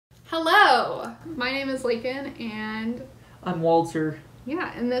Hello! My name is Lakin, and I'm Walter.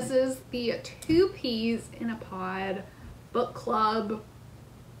 yeah, and this is the Two Peas in a Pod book club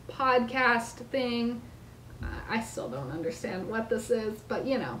podcast thing. I still don't understand what this is, but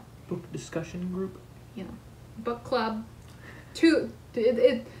you know. Book discussion group? You know, book club.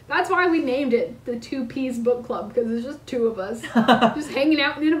 That's why we named it the Two Peas Book Club, because it's just two of us just hanging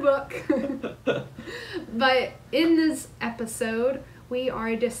out in a book. But in this episode, we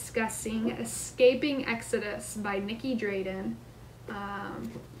are discussing Escaping Exodus by Nicky Drayden.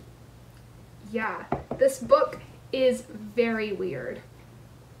 Yeah, this book is very weird.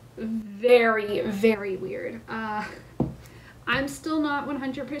 Very, very weird. I'm still not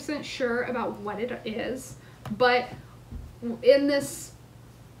 100% sure about what it is, but in this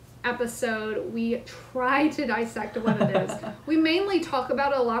episode, we try to dissect what it is. We mainly talk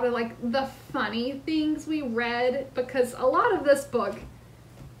about a lot of like the funny things we read, because a lot of this book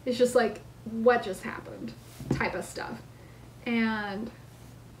is just like what just happened type of stuff. And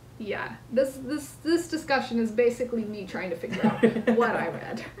yeah, this discussion is basically me trying to figure out what I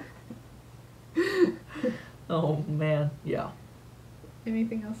read. Oh man, yeah.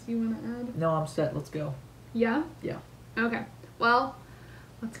 Anything else you want to add? No, I'm set. Let's go. Yeah? Yeah. Okay. Well,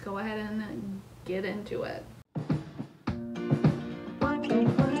 let's go ahead and get into it.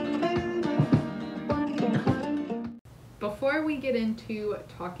 Before we get into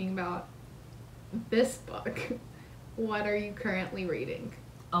talking about this book, what are you currently reading?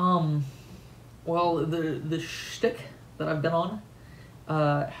 Well, the shtick that I've been on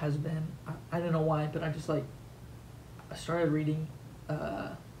has been, I don't know why, but I started reading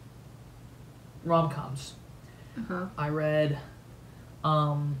rom-coms. Uh-huh. I read,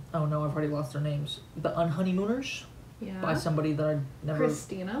 oh no, I've already lost their names. The Unhoneymooners by somebody that I never...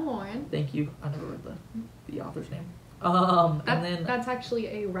 Christina Lauren. Thank you. I never read the author's name. And then... That's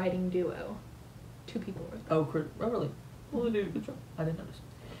actually a writing duo. Two people wrote that. Oh, really? Well, they did a good job. I didn't notice.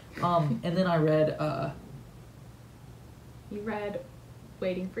 And then I read... You read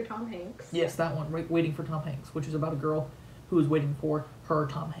Waiting for Tom Hanks? Yes, that one. Waiting for Tom Hanks, which is about a girl who is waiting for her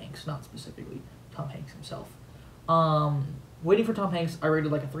Tom Hanks, not specifically Tom Hanks himself. Waiting for Tom Hanks, I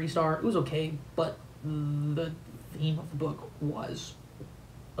rated like a 3-star. It was okay, but the theme of the book was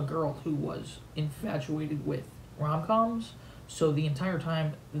a girl who was infatuated with rom-coms. So the entire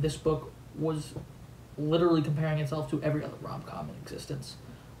time, this book was literally comparing itself to every other rom-com in existence.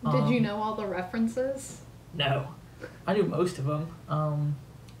 Did you know all the references? No. I knew most of them.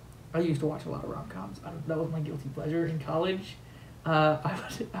 I used to watch a lot of rom-coms. That was my guilty pleasure in college. I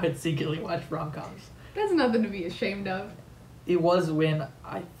would secretly watch rom-coms. That's nothing to be ashamed of. It was when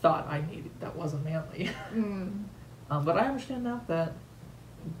I thought I needed. That wasn't manly. But I understand now that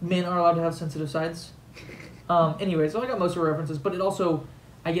men are allowed to have sensitive sides. Anyway, so I got most of the references, but it also,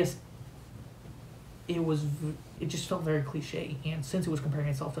 I guess, it just felt very cliche, and since it was comparing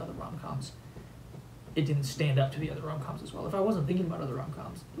itself to other rom-coms, it didn't stand up to the other rom-coms as well. If I wasn't thinking about other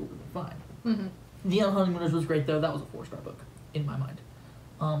rom-coms, it would have been fine. Mm-hmm. The Honeymooners was great, though. That was a 4-star book, in my mind.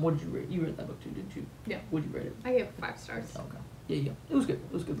 What did you rate? You read that book, too, didn't you? Yeah. What did you rate it? I gave it 5 stars. Okay. Yeah. It was good.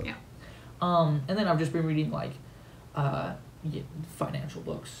 It was a good book. Yeah. And then I've just been reading, like, financial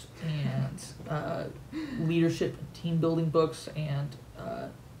books and leadership and team-building books and,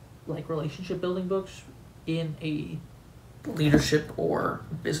 like, relationship-building books in a leadership or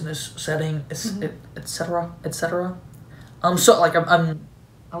business setting, etc. So like I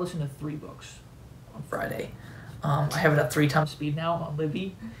listened to 3 books on Friday. I have it at 3 times speed now on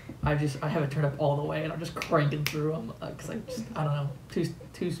Libby. I have it turned up all the way, and I'm just cranking through them because I don't know, 2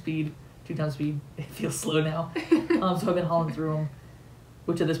 times speed. It feels slow now. So I've been hauling through them,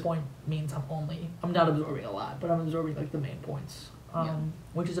 which at this point means I'm not absorbing a lot, but I'm absorbing like the main points.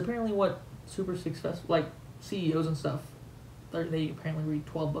 Which is apparently what super successful, like CEOs and stuff, they apparently read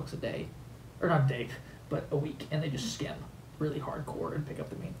 12 books a day, or not a day, but a week, and they just skim really hardcore and pick up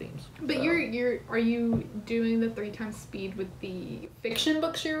the main themes. But so. Are you doing the 3 times speed with the fiction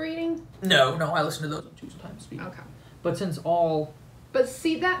books you're reading? No, I listen to those on 2 times speed. Okay. But But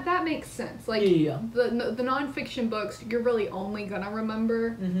see, that makes sense. Like, yeah. The nonfiction books, you're really only gonna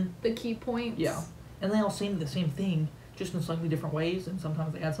remember the key points. Yeah. And they all seem the same thing, just in slightly different ways, and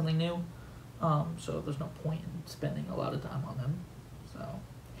sometimes they add something new. So there's no point in spending a lot of time on them. So,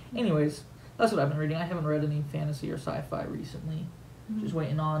 anyways, that's what I've been reading. I haven't read any fantasy or sci-fi recently. Just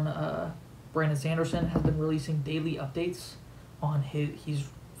waiting on, Brandon Sanderson has been releasing daily updates on he's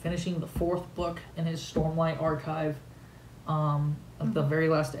finishing the 4th book in his Stormlight archive, of the very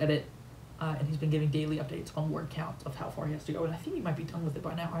last edit, and he's been giving daily updates on word count of how far he has to go, and I think he might be done with it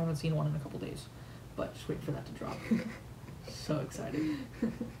by now. I haven't seen one in a couple days, but just waiting for that to drop. So excited.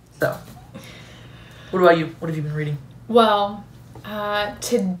 So, what about you? What have you been reading? Well,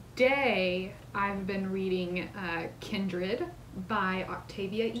 today I've been reading Kindred by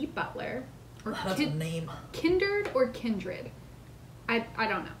Octavia E. Butler. Or That's a name. Kindred or Kindred. I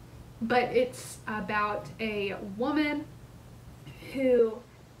don't know. But it's about a woman who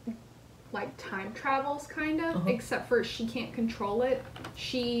like time travels kind of, except for she can't control it.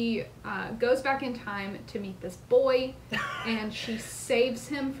 She goes back in time to meet this boy and she saves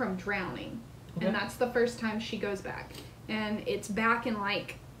him from drowning. Okay. And that's the first time she goes back. And it's back in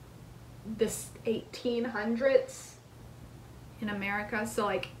like this 1800s in America. So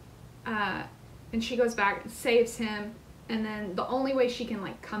like, and she goes back and saves him. And then the only way she can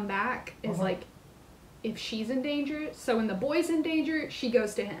like come back is like if she's in danger. So when the boy's in danger, she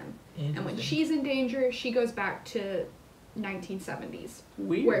goes to him. And when she's in danger, she goes back to 1970s.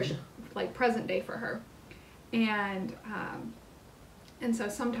 Weird. Where like present day for her. And so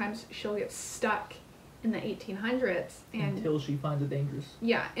sometimes she'll get stuck in the 1800s and until she finds it dangerous.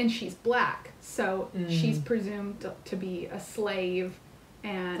 Yeah, and she's black, so she's presumed to be a slave,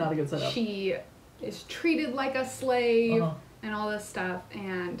 and not a good setup. She is treated like a slave and all this stuff,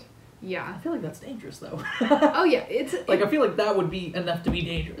 and yeah. I feel like that's dangerous though. Oh yeah, it's like I feel like that would be enough to be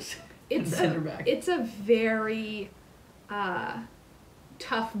dangerous. It's a very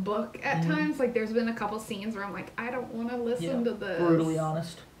tough book at times. Like there's been a couple scenes where I'm like, I don't want to listen to this. Brutally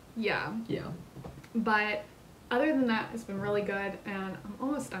honest. Yeah. Yeah. But other than that, it's been really good, and I'm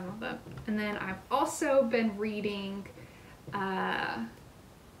almost done with it. And then I've also been reading,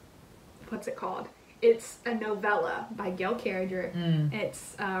 what's it called? It's a novella by Gail Carriger.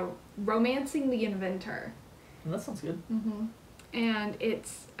 It's Romancing the Inventor. Well, that sounds good. And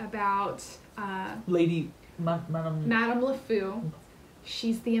it's about Madame LeFou.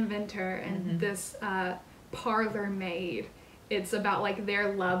 She's the inventor, and this parlor maid. It's about like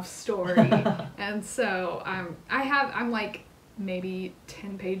their love story. And so I'm like maybe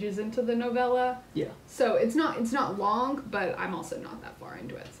 10 pages into the novella. Yeah. So it's not long, but I'm also not that far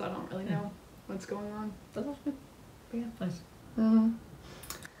into it, so I don't really know what's going on. That sounds good. But yeah. Nice.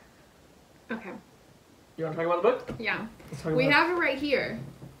 Okay. You want to talk about the book? Yeah. We have it right here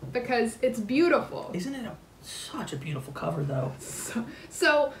because it's beautiful. Isn't it such a beautiful cover though?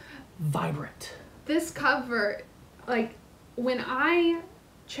 So vibrant. This cover, like, when I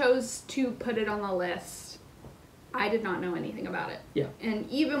chose to put it on the list, I did not know anything about it. Yeah. And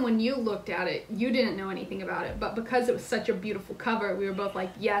even when you looked at it, you didn't know anything about it. But because it was such a beautiful cover, we were both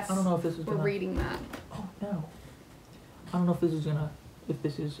like, yes, I don't know if we're reading that. Oh, no. I don't know if this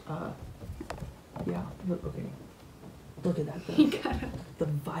is yeah, okay. Look at that, the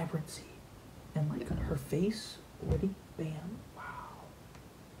vibrancy. And, like, her face, ready, bam, wow.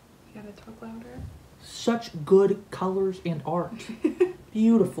 You gotta talk louder. Such good colors and art.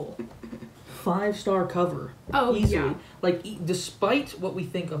 Beautiful. 5-star cover. Oh, easily. Yeah. Like, despite what we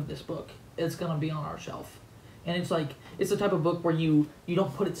think of this book, it's gonna be on our shelf. And it's like, it's the type of book where you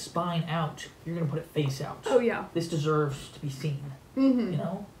don't put its spine out, you're gonna put it face out. Oh, yeah. This deserves to be seen. You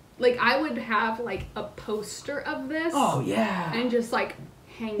know? Like, I would have, like, a poster of this. Oh, yeah. And just, like,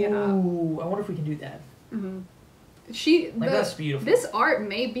 hang it up. Ooh, I wonder if we can do that. That's beautiful. This art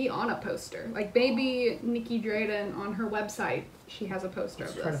may be on a poster. Like, maybe Nicky Drayden on her website, she has a poster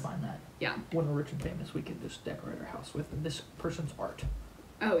of this. Let's try to find that. Yeah. When we're rich and famous, we can just decorate our house with this person's art.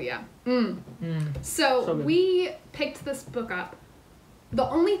 Oh, yeah. So we picked this book up. The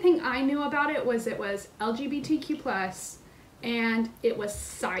only thing I knew about it was LGBTQ+, and it was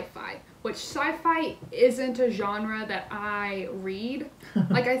sci-fi, which sci-fi isn't a genre that I read.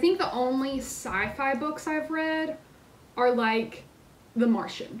 Like, I think the only sci-fi books I've read are, like, The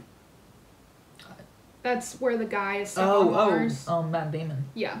Martian. That's where the guy is stuck on Mars. Matt Damon.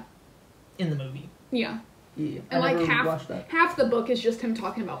 Yeah. In the movie. Yeah. Yeah. And, like, half the book is just him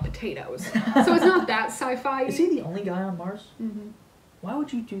talking about potatoes. So it's not that sci-fi. Is he the only guy on Mars? Why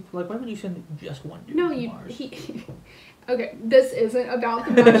would you why would you send just one dude to Mars? Okay, this isn't about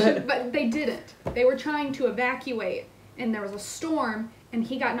the Martian, but they didn't. They were trying to evacuate, and there was a storm, and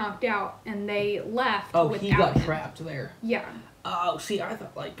he got knocked out, and they left without him. He got trapped there. Yeah. Oh, see, I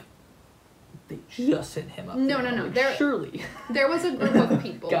thought, like, they just sent him up there. No. Like, surely. There was a group of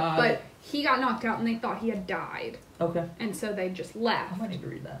people, but he got knocked out, and they thought he had died. Okay. And so they just left. I might need to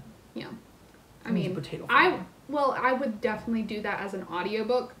read that. Yeah. I mean, I would definitely do that as an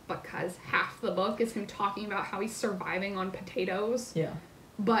audiobook because half the book is him talking about how he's surviving on potatoes. Yeah.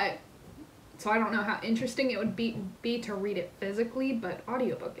 But, so I don't know how interesting it would be to read it physically, but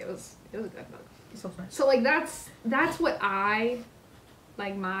audiobook, it was a good book. Sounds nice. So, like, that's what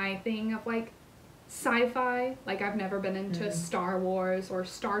like, my thing of, like, sci-fi. Like, I've never been into Star Wars or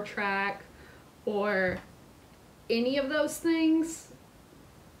Star Trek or any of those things.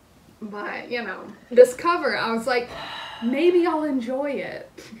 But, you know, this cover, I was like, maybe I'll enjoy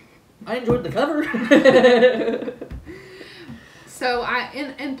it. I enjoyed the cover. So,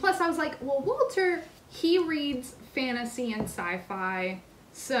 and plus I was like, well, Walter, he reads fantasy and sci-fi,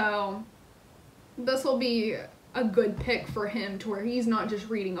 so this will be a good pick for him to where he's not just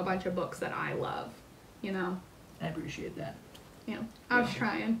reading a bunch of books that I love, you know? I appreciate that. Yeah, I was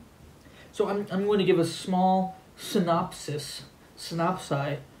trying. So I'm going to give a small synopsis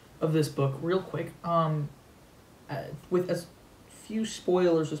of this book real quick, with as few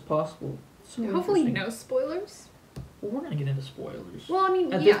spoilers as possible. So hopefully no spoilers. Well, we're going to get into spoilers. Well, I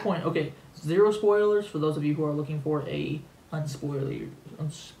mean, At this point, okay, 0 spoilers for those of you who are looking for a unspoilery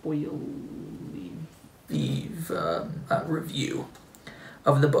review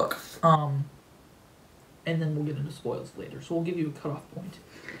of the book. And then we'll get into spoilers later. So we'll give you a cutoff point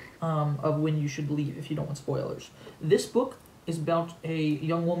of when you should leave if you don't want spoilers. This book is about a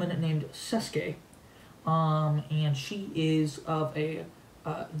young woman named Seske, and she is of the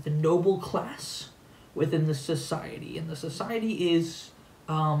noble class within the society. And the society is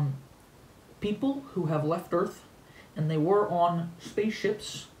people who have left Earth, and they were on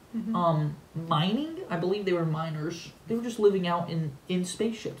spaceships, mining. I believe they were miners. They were just living out in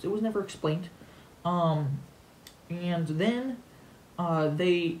spaceships. It was never explained. And then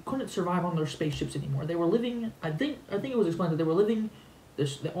they couldn't survive on their spaceships anymore. They were living. I think it was explained that they were living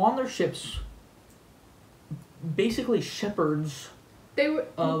on their ships. Basically, shepherds. They were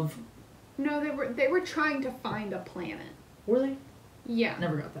of. No, they were trying to find a planet. Were they? Yeah.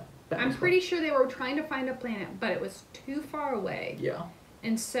 Never got that. I'm pretty sure they were trying to find a planet, but it was too far away. Yeah.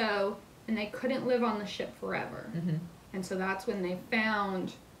 And they couldn't live on the ship forever. Mm-hmm. And so that's when they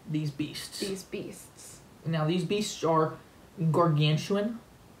found these beasts. Now, these beasts are gargantuan.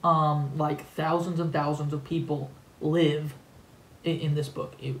 Like thousands and thousands of people live in this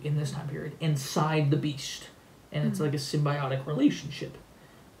book, in this time period, inside the beast. And it's like a symbiotic relationship.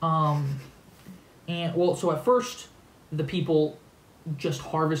 So at first, the people just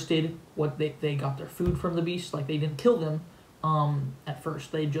harvested what they got their food from the beast. Like, they didn't kill them at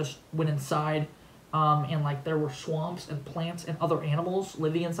first. They just went inside, and like there were swamps and plants and other animals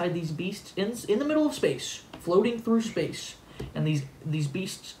living inside these beasts in the middle of space, floating through space. And these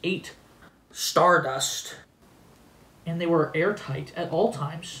beasts ate stardust, and they were airtight at all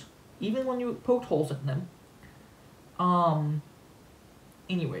times, even when you poked holes in them.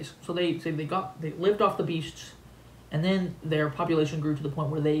 Anyways, so they lived off the beasts, and then their population grew to the point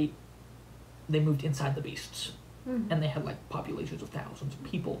where they moved inside the beasts, and they had like populations of thousands of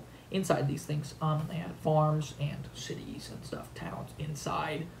people inside these things. They had farms and cities and stuff, towns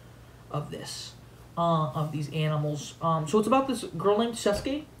inside of this, of these animals. So it's about this girl named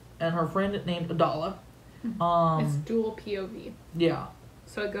Seske and her friend named Adala. It's dual POV. Yeah.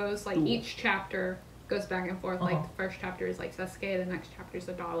 So it goes like each chapter goes back and forth. Like the first chapter is like Seske, the next chapter is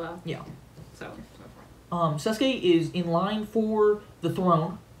Adala. Yeah. So forth. Seske is in line for the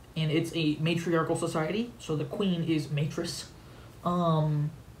throne, and it's a matriarchal society, so the queen is Matress.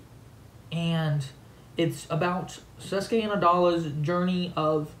 And it's about Seske and Adala's journey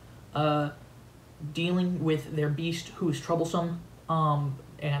of dealing with their beast who is troublesome,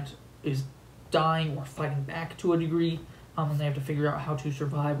 and is dying or fighting back to a degree, and they have to figure out how to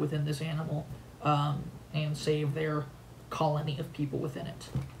survive within this animal, and save their colony of people within it.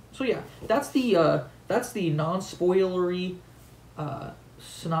 So yeah, that's the non-spoilery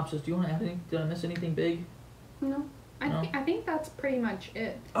synopsis. Do you want to add anything? Did I miss anything big? No. I think that's pretty much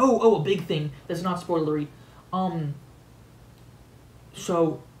it. Oh, a big thing that's not spoilery.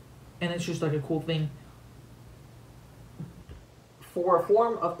 So, and it's just like a cool thing. For a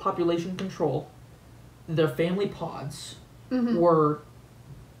form of population control, their family pods were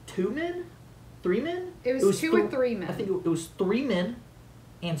 2 men? 3 men? It was 2 or 3 men. I think it was 3 men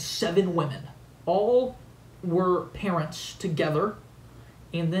and 7 women. All were parents together,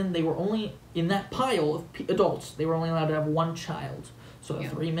 and then they were only, in that pile of adults, they were only allowed to have 1 child. So the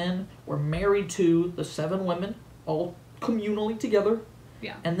 3 men were married to the 7 women, all communally together.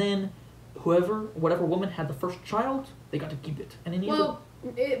 Yeah. And then whatever woman had the first child, they got to keep it. And any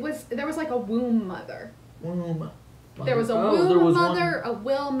there was like a womb mother. Womb mother. There was a womb mother, a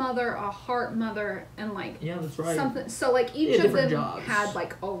will mother, a heart mother, and like that's right. Something. So like each of them had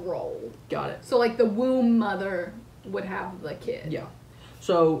like a role. Got it. So like the womb mother would have the kid. Yeah.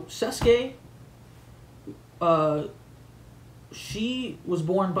 So Seske, she was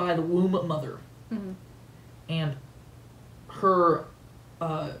born by the womb mother, and her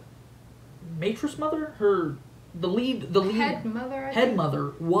Matrix Mother, the lead head mother. Head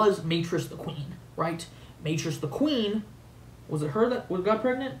mother was Matrix the Queen, right? Matrix the Queen, was it her that got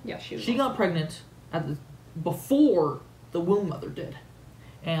pregnant? Yeah, she got pregnant before the womb mother did,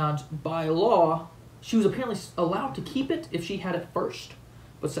 and by law, she was apparently allowed to keep it if she had it first.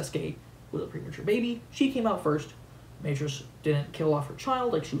 But Sasuke was a premature baby. She came out first. Matrix didn't kill off her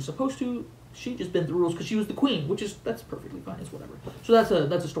child like she was supposed to. She just bent the rules because she was the queen, that's perfectly fine. It's whatever. So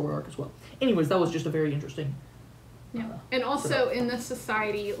that's a story arc as well. Anyways, that was just a very interesting. Yeah, and also in this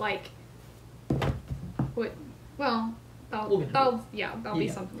society, like, what? Well, that'll be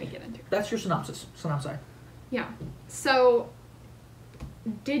something we get into. That's your synopsis. Yeah. So,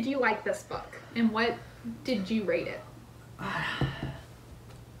 did you like this book, and what did you rate it? I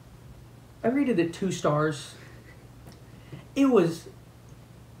rated it 2 stars. It was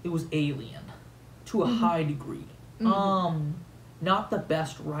alien to a high degree. Not the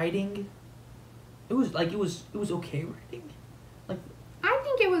best writing. It was okay writing. Like, I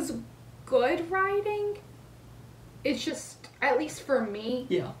think it was good writing. It's just, at least for me,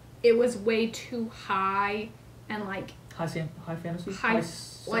 it was way too high and like high fantasy, high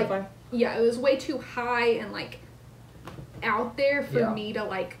sci-fi. Like, yeah, it was way too high and like out there for me to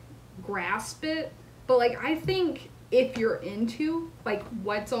like grasp it. But like, I think if you're into like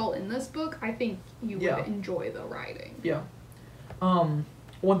what's all in this book, I think you would enjoy the writing. Yeah.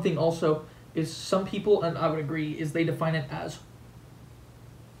 One thing also is some people, and I would agree, is they define it as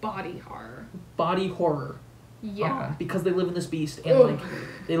body horror. Body horror. Yeah. Because they live in this beast and like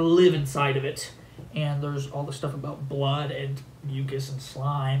they live inside of it, and there's all the stuff about blood and mucus and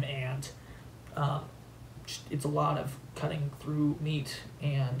slime, and it's a lot of cutting through meat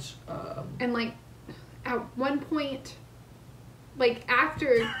and like at one point, like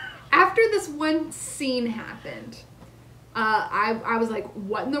after this one scene happened, I was like,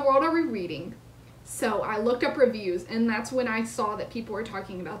 what in the world are we reading? So I looked up reviews, and that's when I saw that people were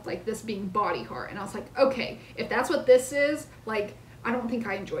talking about like this being body horror, and I was like, okay, if that's what this is, like, I don't think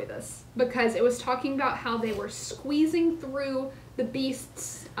I enjoy this, because it was talking about how they were squeezing through the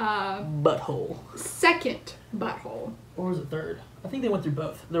beast's butthole. Second butthole. Or was it third? I think they went through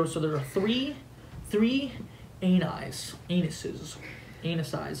both. There were three anuses,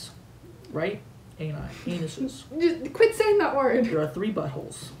 right? Anuses. Just quit saying that word. There are 3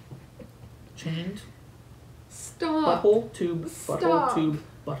 buttholes. Chained. Stop. Butthole, tube, butthole, tube,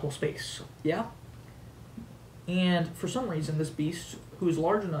 butthole space. Yeah? And for some reason, this beast, who is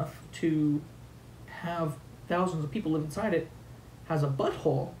large enough to have thousands of people live inside it, has a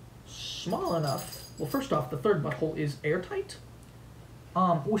butthole small enough. Well, first off, the third butthole is airtight.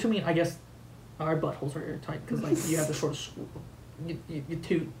 Which, I mean, I guess our buttholes are airtight, because, like, you have to sort of, you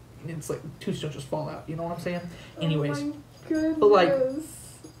toot, it's like, toots don't just fall out, you know what I'm saying? Anyways. Oh my goodness. But, like,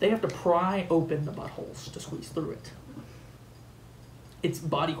 they have to pry open the buttholes to squeeze through it. It's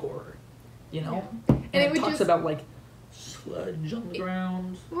body horror, you know? Yeah. And it talks about, like, sludge on the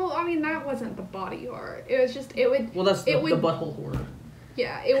ground. Well, I mean, that wasn't the body horror. It was just, it would... Well, that's the butthole horror.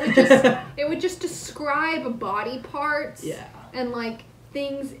 Yeah, it would just describe body parts. Yeah. And, like,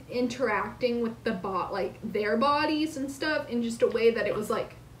 things interacting with like, their bodies and stuff in just a way that it was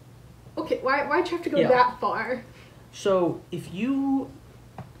like, okay, why'd you have to go that far? So, if you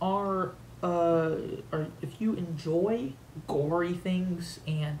or if you enjoy gory things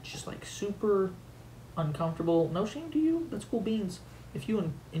and just like super uncomfortable, no shame to you, that's cool beans. If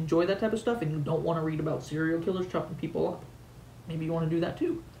you enjoy that type of stuff and you don't want to read about serial killers chopping people up, maybe you want to do that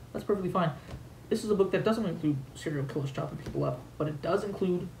too. That's perfectly fine. This is a book that doesn't include serial killers chopping people up, but it does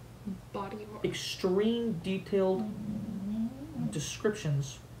include body horror. Extreme detailed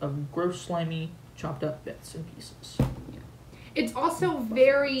descriptions of gross, slimy, chopped up bits and pieces. It's also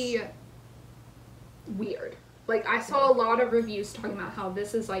very weird. Like, I saw a lot of reviews talking about how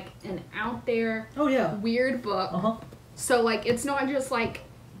this is, like, an out there, weird book. So, like, it's not just, like,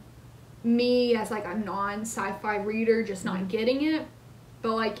 me as, like, a non-sci-fi reader just not getting it,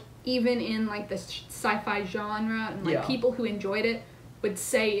 but, like, even in, like, the sci-fi genre, and, like, people who enjoyed it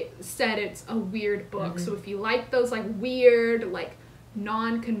said it's a weird book. So if you like those, like, weird, like,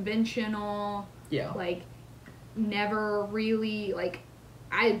 non-conventional, like, never really, like,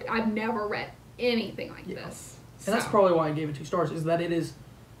 I've never read anything like this. And that's probably why I gave it 2 stars, is that it is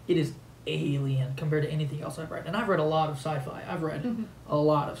alien compared to anything else I've read. And I've read a lot of sci-fi. I've read a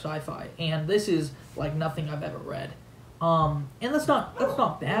lot of sci-fi. And this is like nothing I've ever read. And that's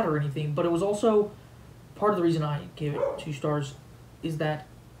not bad or anything, but it was also part of the reason I gave it 2 stars is that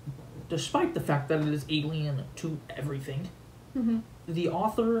despite the fact that it is alien to everything, the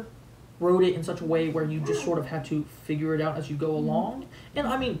author wrote it in such a way where you just sort of had to figure it out as you go along. And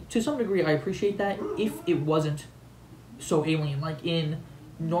I mean, to some degree, I appreciate that if it wasn't so alien. Like in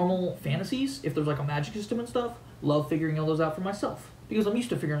normal fantasies, if there's like a magic system and stuff, love figuring all those out for myself because I'm used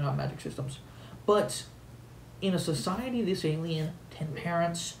to figuring out magic systems. But in a society this alien, 10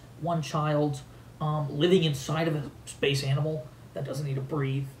 parents, 1 child, living inside of a space animal that doesn't need to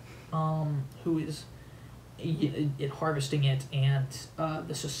breathe, who is harvesting it, and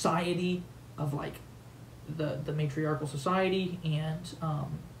the society of like the matriarchal society, and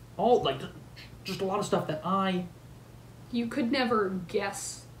all like just a lot of stuff that you could never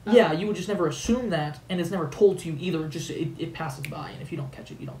guess. Yeah, you would just never assume that, and it's never told to you either. Just it passes by, and if you don't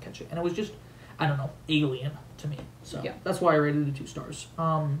catch it, you don't catch it. And it was just, I don't know, alien to me. So yeah, that's why I rated it 2 stars.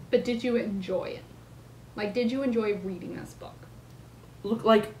 But did you enjoy it? Like, did you enjoy reading this book? Look,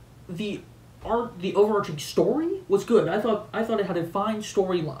 like the overarching story was good. I thought it had a fine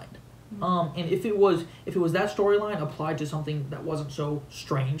storyline. And if it was that storyline applied to something that wasn't so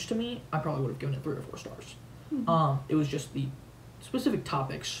strange to me, I probably would have given it 3 or 4 stars. It was just the specific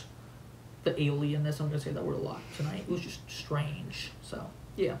topics, the alienness. I'm gonna say that word a lot tonight. It was just strange. So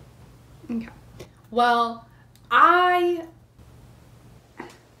yeah. Okay. Well, I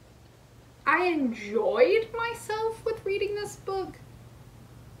enjoyed myself with reading this book,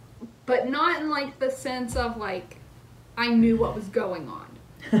 but not in like the sense of like I knew what was going on.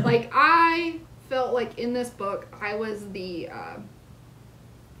 Like I felt like in this book I was the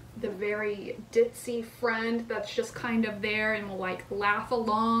very ditzy friend that's just kind of there and will like laugh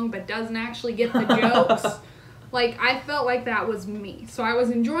along but doesn't actually get the jokes. Like I felt like that was me. So I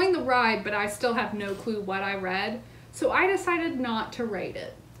was enjoying the ride, but I still have no clue what I read. So I decided not to rate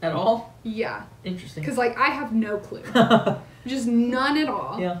it. At all? Yeah. Interesting. Because like I have no clue. Just none at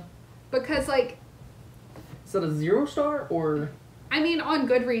all. Yeah. Because like... Is that a 0 star or... I mean, on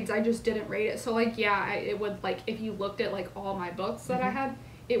Goodreads, I just didn't rate it. So, like, yeah, it would, like, if you looked at, like, all my books that I had,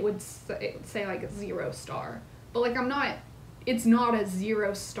 it would say, like, a 0 star. But, like, it's not a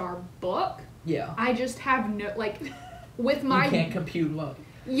 0 star book. Yeah. I just have no, like, with my... You can't compute what.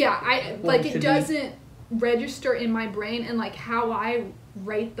 Yeah, it doesn't register in my brain, and, like, how I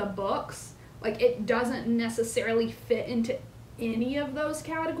rate the books, like, it doesn't necessarily fit into any of those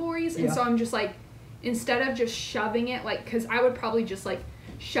categories. And so I'm just, like... Instead of just shoving it, like, because I would probably just, like,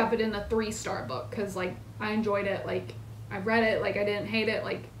 shove it in a 3-star book, because, like, I enjoyed it, like, I read it, like, I didn't hate it,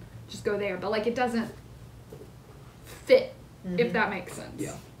 like, just go there. But, like, it doesn't fit, if that makes sense.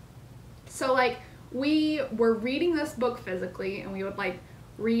 Yeah. So, like, we were reading this book physically, and we would, like,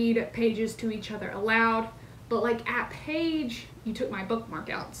 read pages to each other aloud. But, like, at page, you took my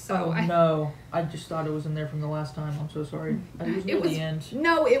bookmark out, so no. I just thought it was in there from the last time. I'm so sorry. It was near the end.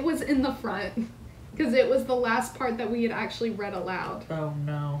 No, it was in the front. Because it was the last part that we had actually read aloud. Oh,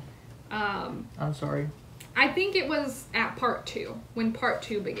 no. I'm sorry. I think it was at part 2, when part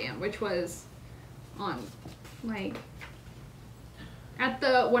 2 began, which was on, like, at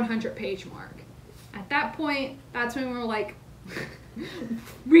the 100-page mark. At that point, that's when we were like,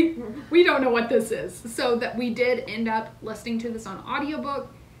 we don't know what this is. So that we did end up listening to this on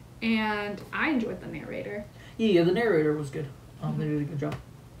audiobook, and I enjoyed the narrator. Yeah, the narrator was good. They did a good job.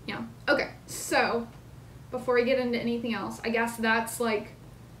 Yeah. Okay, so before we get into anything else, I guess that's like,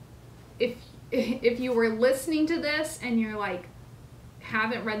 if you were listening to this and you're like,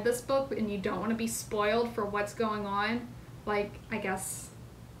 haven't read this book and you don't want to be spoiled for what's going on, like, I guess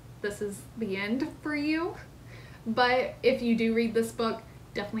this is the end for you. But if you do read this book,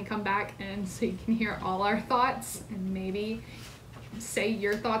 definitely come back and so you can hear all our thoughts and maybe say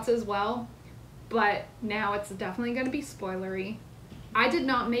your thoughts as well. But now it's definitely going to be spoilery. I did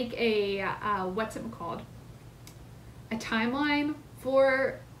not make a, what's it called? A timeline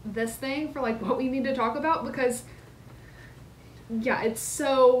for this thing, for like what we need to talk about, because, yeah, it's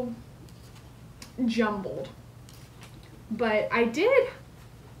so jumbled. But I did,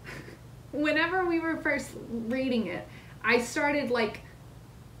 whenever we were first reading it, I started like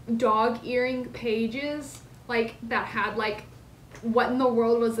dog-earing pages, like that had like, what in the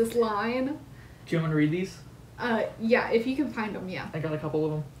world was this line? Do you want to read these? Yeah, if you can find them, yeah. I got a couple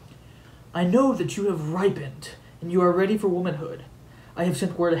of them. I know that you have ripened, and you are ready for womanhood. I have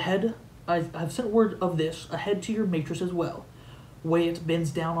sent word ahead. I've sent word of this ahead to your matron as well. Wyatt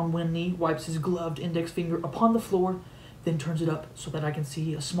bends down on one knee, wipes his gloved index finger upon the floor, then turns it up so that I can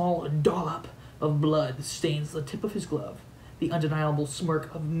see a small dollop of blood stains the tip of his glove. The undeniable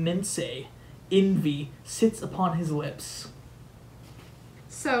smirk of envy, sits upon his lips.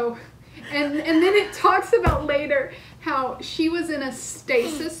 So... And then it talks about later how she was in a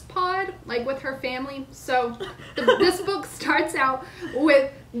stasis pod, like with her family. So this book starts out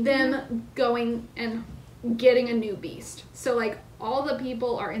with them going and getting a new beast. So like all the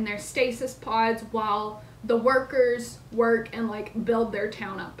people are in their stasis pods while the workers work and like build their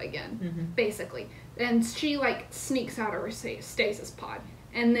town up again, basically. And she like sneaks out of her stasis pod.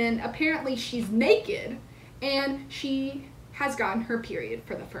 And then apparently she's naked and she has gotten her period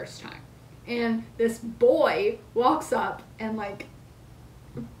for the first time. And this boy walks up and like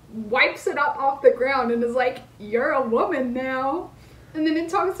wipes it up off the ground and is like, "You're a woman now." And then it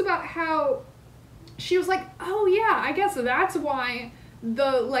talks about how she was like, "Oh yeah, I guess that's why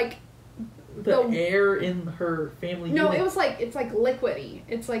the air in her family No, unit. it was like, it's like liquidy.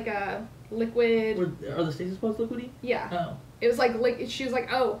 It's like a liquid. Are the stasis pods liquidy? Yeah. Oh. It was like she was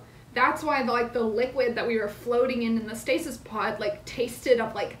like, "Oh, that's why the liquid that we were floating in the stasis pod like tasted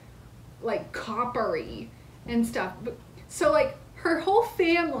of like coppery and stuff." So like her whole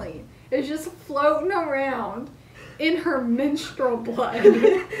family is just floating around in her menstrual blood. And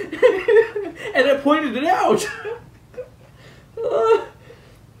it pointed it out.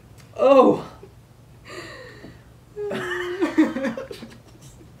 Oh.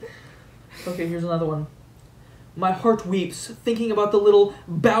 Okay, here's another one. My heart weeps thinking about the little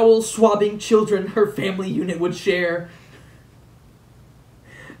bowel-swabbing children her family unit would share.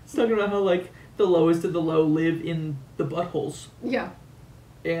 It's talking about how, like, the lowest of the low live in the buttholes. Yeah.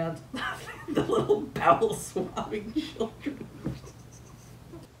 And the little bowel-swabbing children.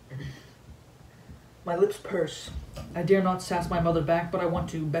 My lips purse. I dare not sass my mother back, but I want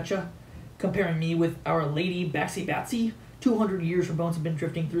to, betcha. Comparing me with our lady Batsy Batsy, 200 years her bones have been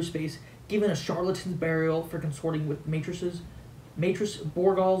drifting through space, given a charlatan's burial for consorting with matrices. Matris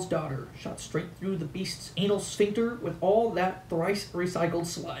Borgal's daughter, shot straight through the beast's anal sphincter with all that thrice recycled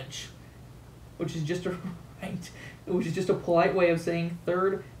sludge. Which is just a polite way of saying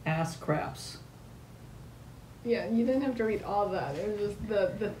third ass craps. Yeah, you didn't have to read all that. It was just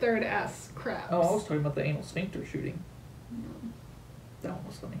the third ass crap. Oh, I was talking about the anal sphincter shooting. That one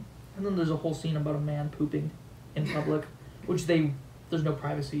was funny. And then there's a whole scene about a man pooping in public, which there's no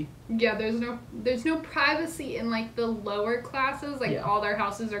privacy. Yeah, there's no privacy in like the lower classes. Like all their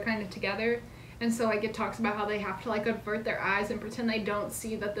houses are kind of together. And so like it talks about how they have to like avert their eyes and pretend they don't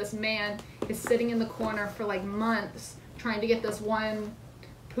see that this man is sitting in the corner for like months trying to get this one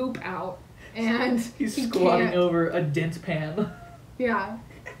poop out. And he's squatting over a dent pan. Yeah.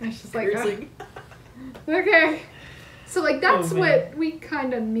 And it's just like, okay. So like that's what we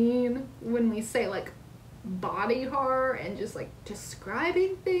kind of mean when we say like body horror and just like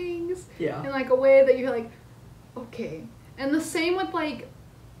describing things in like a way that you're like, okay. And the same with like,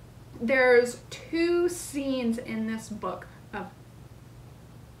 there's 2 scenes in this book of,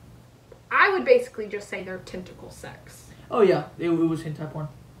 I would basically just say they're tentacle sex. Oh yeah, it was hentai porn.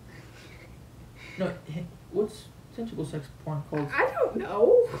 No, what's tentacle sex porn called? I don't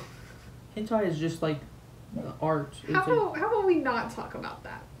know. Hentai is just like art. How about we not talk about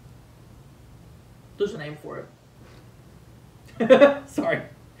that? There's a name for it. Sorry.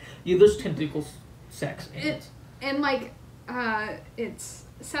 Yeah, there's tentacle sex in it. And like, it's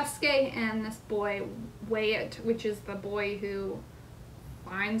Sasuke and this boy, Wyatt, which is the boy who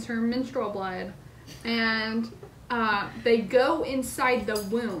finds her menstrual blood. And they go inside the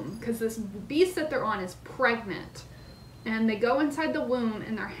womb because this beast that they're on is pregnant. And they go inside the womb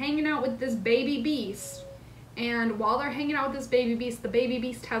and they're hanging out with this baby beast. And while they're hanging out with this baby beast, the baby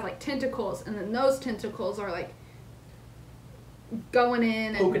beast has like tentacles, and then those tentacles are like going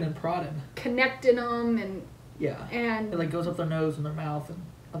in and poking and prodding, connecting them, and and it like goes up their nose and their mouth and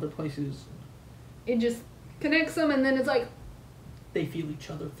other places. It just connects them, and then it's like they feel each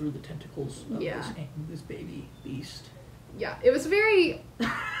other through the tentacles of this baby beast. Yeah, it was very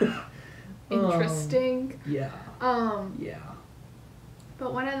interesting. Yeah.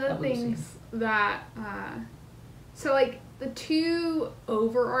 But one of the things that so like the 2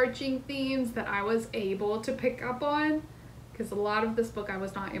 overarching themes that I was able to pick up on, because a lot of this book I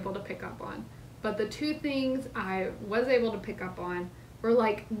was not able to pick up on, but the 2 things I was able to pick up on were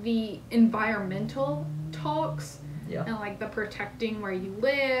like the environmental talks and like the protecting where you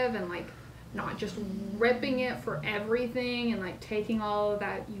live and like not just ripping it for everything and like taking all of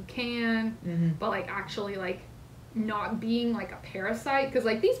that you can, but like actually like not being like a parasite, because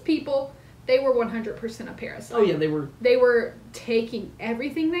like these people, they were 100% a parasite. Oh yeah, they were taking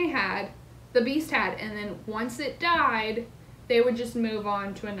everything the beast had, and then once it died they would just move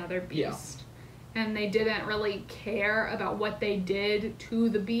on to another beast, and they didn't really care about what they did to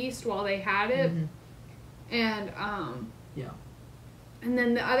the beast while they had it. And and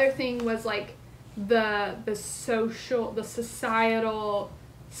then the other thing was like the societal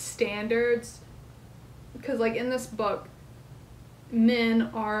standards, because like in this book, men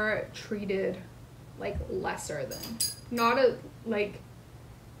are treated like lesser than, not a like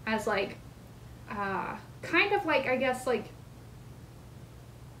as like kind of like, I guess, like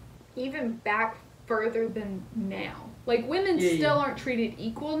even back further than now. Like women still aren't treated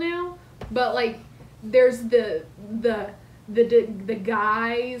equal now, but like there's the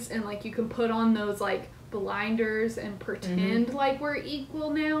guys, and like you can put on those like blinders and pretend like we're equal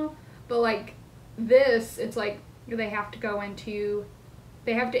now. But like this, it's like they have to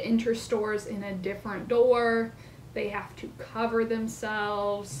enter stores in a different door. They have to cover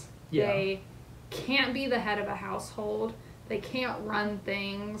themselves. Yeah. They can't be the head of a household. They can't run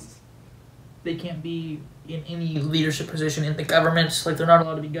things. They can't be in any leadership position in the government. Like, they're not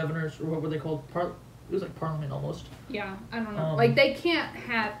allowed to be governors, or what were they called? It was like parliament almost. Yeah, I don't know. Like, they can't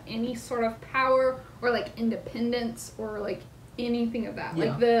have any sort of power or, like, independence or, like, anything of that.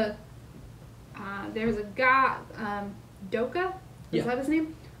 Yeah. Like, there's a guy, Doka? Is that his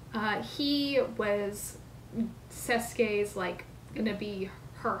name? He was Sasuke's, like, gonna be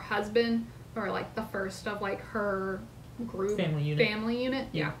her husband, or, like, the first of, like, her group. Family unit.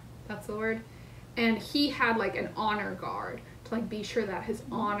 Yeah, that's the word. And he had, like, an honor guard to, like, be sure that his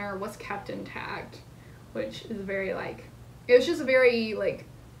honor was kept intact, which is very, like, it was just very, like,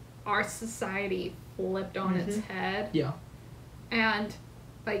 our society flipped on its head. Yeah. And,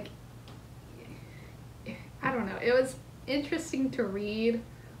 like, I don't know, it was interesting to read,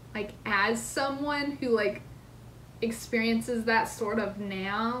 like, as someone who, like, experiences that sort of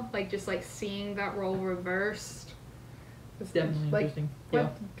now, like, just, like, seeing that role reversed. It's definitely like, interesting.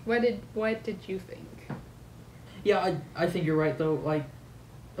 What did you think? Yeah, I think you're right, though, like,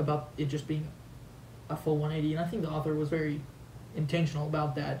 about it just being a full 180, and I think the author was very intentional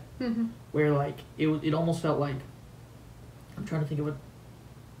about that, where, like, it almost felt like, I'm trying to think of a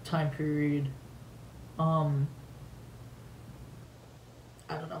time period, I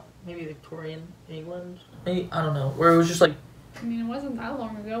don't know, maybe Victorian England, maybe, I don't know, where it was just like, I mean, it wasn't that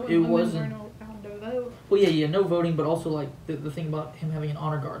long ago when women weren't allowed to vote. Well, yeah, no voting, but also, like, the thing about him having an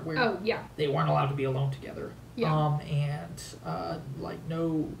honor guard, where they weren't allowed to be alone together. Yeah. Like,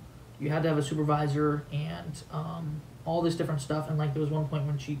 no, you had to have a supervisor, and all this different stuff, and, like, there was one point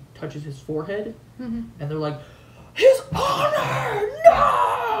when she touches his forehead, and they're like, his honor,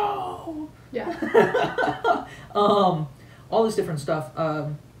 no! Yeah. All this different stuff,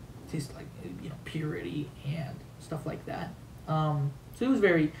 just, like, you know, purity and stuff like that. So it was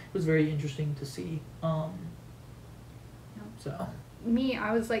very interesting to see. So me,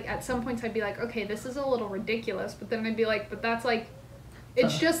 I was like, at some points I'd be like, okay, this is a little ridiculous, but then I'd be like, but that's like,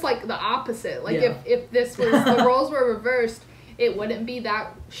 it's just like the opposite. Like if this was the roles were reversed, it wouldn't be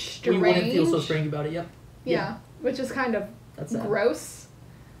that strange. We wouldn't feel so strange about it. Yep. Yeah, which is kind of gross.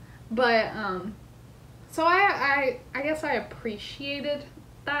 But so I guess I appreciated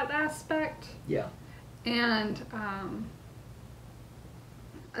that aspect. Yeah. And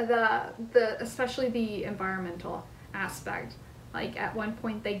the especially the environmental aspect. Like, at one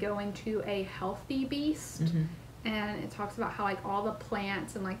point they go into a healthy beast, and it talks about how, like, all the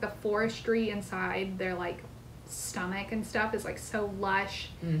plants and, like, the forestry inside their, like, stomach and stuff is, like, so lush,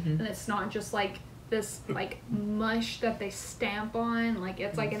 and it's not just, like, this, like, mush that they stamp on. Like,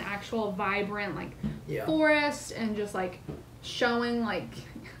 it's, like, an actual vibrant, like, forest, and just, like, showing, like,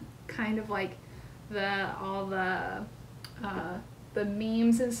 kind of, like, all the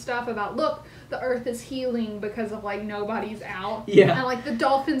memes and stuff about, look, the earth is healing because of, like, nobody's out. Yeah. And, like, the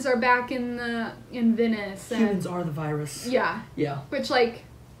dolphins are back in Venice. And humans are the virus. Yeah. Yeah. Which, like,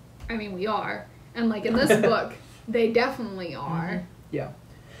 I mean, we are. And, like, in this book, they definitely are. Yeah.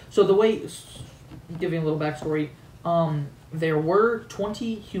 So the way, giving a little backstory, there were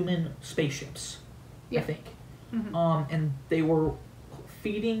 20 human spaceships, I think. And they were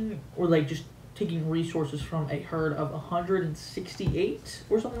feeding, or, like, just taking resources from a herd of 168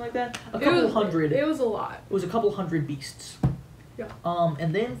 or something like that. It was a lot. It was a couple hundred beasts. Yeah.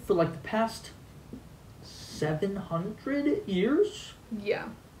 And then for, like, the past 700 years,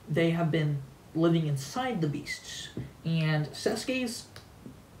 they have been living inside the beasts. And Sasuke's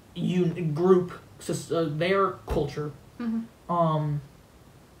group, their culture,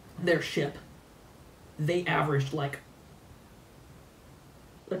 their ship, they averaged, like,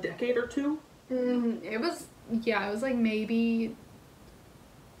 a decade or two. It was like maybe it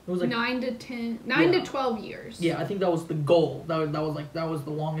was like 9 to 12 years. Yeah, I think that was the goal. That was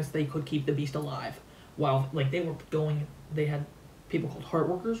the longest they could keep the beast alive. While, like, they had people called heart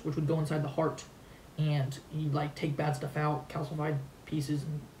workers, which would go inside the heart and, like, take bad stuff out, calcified pieces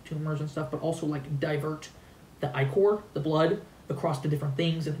and tumors and stuff, but also like divert the ichor, the blood, across to different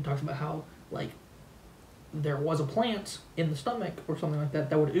things. And it talks about how like there was a plant in the stomach or something like that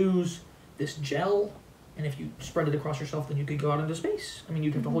that would ooze this gel, and if you spread it across yourself, then you could go out into space. I mean,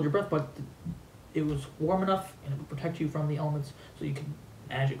 you'd have to hold your breath, but it was warm enough and it would protect you from the elements, so you could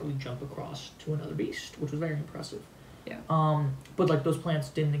magically jump across to another beast, which was very impressive. Yeah. But like those plants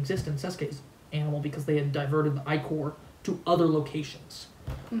didn't exist in Sasuke's animal because they had diverted the ichor to other locations.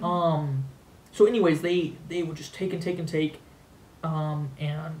 Mm-hmm. So anyways, they would just take,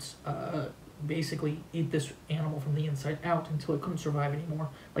 basically eat this animal from the inside out until it couldn't survive anymore.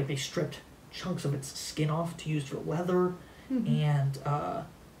 Like they stripped chunks of its skin off to use for leather, and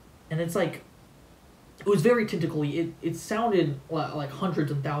it's like, it was very tentacly. It sounded like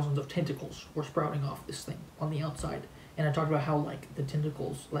hundreds and thousands of tentacles were sprouting off this thing on the outside. And I talked about how like the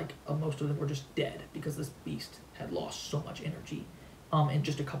tentacles, like most of them were just dead because this beast had lost so much energy. In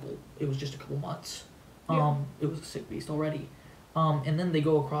just a couple months. It was a sick beast already. And then they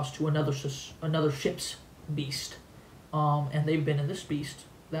go across to another ship's beast. And they've been in this beast.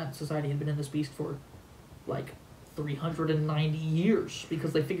 That society had been in this beast for like 390 years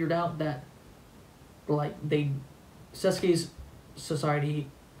because they figured out that like Sasuke's society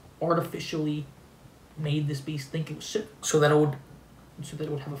artificially made this beast think it was sick so that it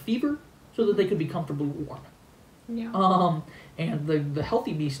would have a fever so that they could be comfortably warm. Yeah. And the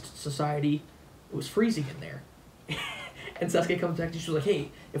healthy beast society was freezing in there. And Sasuke comes back and she's like,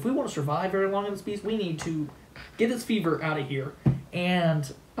 hey, if we want to survive very long in this beast, we need to get this fever out of here. And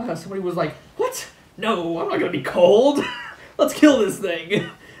somebody was like, what? No, I'm not going to be cold. Let's kill this thing.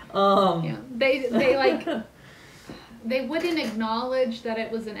 Yeah. They like, they wouldn't acknowledge that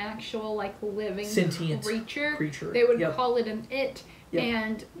it was an actual like living sentient creature. They would call it an it. Yep.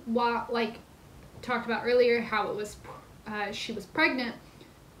 And what like talked about earlier, how it was she was pregnant,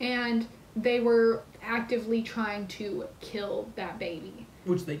 and they were actively trying to kill that baby.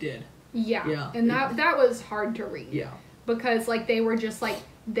 Which they did. Yeah. Yeah. And that was hard to read. Yeah. Because like they were just like,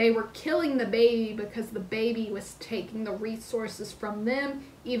 they were killing the baby because the baby was taking the resources from them,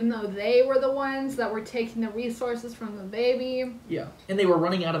 even though they were the ones that were taking the resources from the baby. Yeah. And they were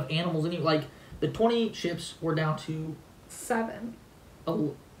running out of animals. Like the 20 ships were down to 7.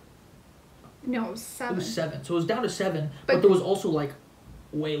 No, it was 7. It was 7. So it was down to 7, but there was also like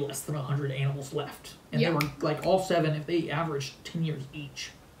way less than 100 animals left. And they were like all 7, if they averaged 10 years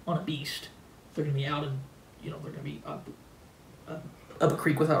each on a beast, they're going to be out and, they're going to be up a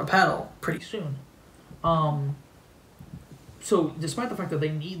creek without a paddle pretty soon. So despite the fact that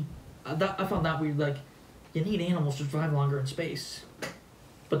they need, I found that weird, like, you need animals to survive longer in space.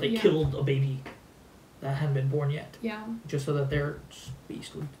 But they killed a baby that hadn't been born yet. Yeah. Just so that their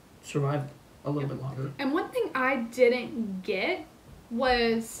beast would survive a little bit longer. And one thing I didn't get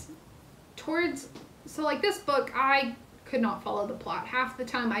was so like this book, I could not follow the plot. Half the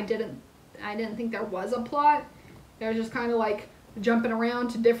time I didn't think there was a plot. They were just kind of like jumping around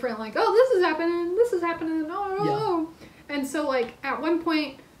to different, like, oh, this is happening, oh. And so like at one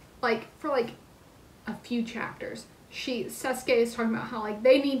point, like for like a few chapters, Sasuke is talking about how like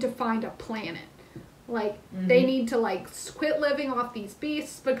they need to find a planet. Like, they need to, like, quit living off these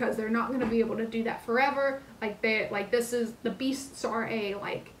beasts because they're not going to be able to do that forever. Like, the beasts are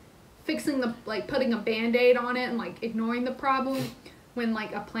putting a Band-Aid on it and, like, ignoring the problem. When,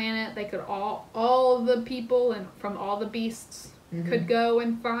 like, a planet, they could all the people and from all the beasts could go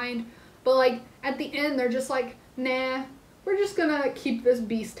and find. But, like, at the end, they're just like, nah, we're just going to keep this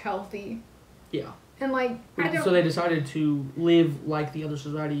beast healthy. Yeah. And, like, so they decided to live like the other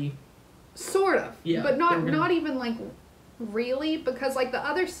society. Sort of. Yeah. But not even, like, really, because, like, the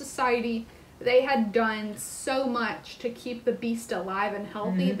other society, they had done so much to keep the beast alive and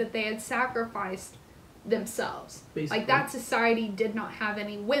healthy that they had sacrificed themselves. Basically. Like, that society did not have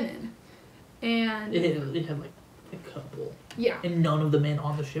any women. And it had, like, a couple. Yeah. And none of the men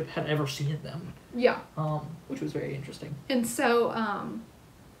on the ship had ever seen them. Yeah. Which was very interesting. And so,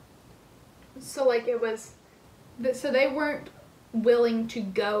 like, it was... So they weren't willing to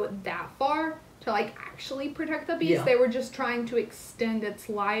go that far to like actually protect the beast. They were just trying to extend its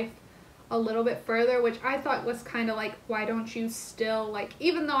life a little bit further, which I thought was kind of like, why don't you still, like,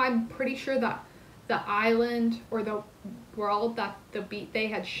 even though I'm pretty sure that the island or the world that they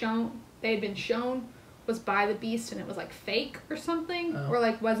had been shown was by the beast and it was like fake or something, or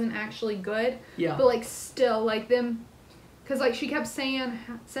like wasn't actually good. Yeah. But like still like them, because like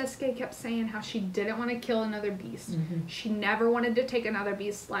Sasuke kept saying how she didn't want to kill another beast. She never wanted to take another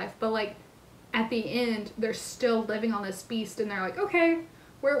beast's life. But like at the end, they're still living on this beast and they're like, okay,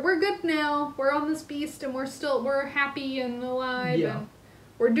 we're good now. We're on this beast and we're happy and alive Yeah. and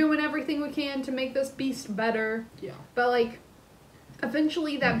we're doing everything we can to make this beast better. Yeah. But like,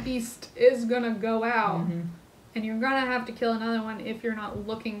 eventually that beast is gonna go out, and you're gonna have to kill another one if you're not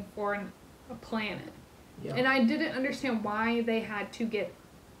looking for a planet. Yeah. And I didn't understand why they had to get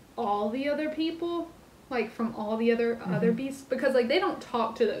all the other people, like from all the other beasts, because like they don't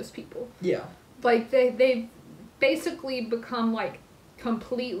talk to those people. Yeah. Like they basically become like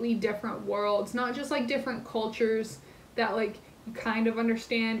completely different worlds, not just like different cultures that like you kind of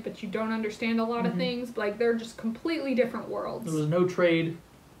understand, but you don't understand a lot of things. But, like, they're just completely different worlds. There was no trade,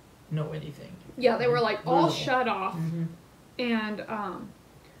 no anything. Yeah, they were, like, all shut off. And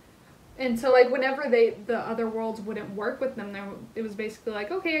so, like, whenever the other worlds wouldn't work with them, it was basically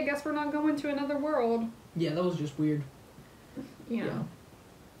like, okay, I guess we're not going to another world. Yeah, that was just weird. You know. Yeah.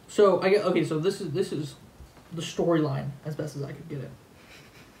 So, so this is the storyline, as best as I could get it.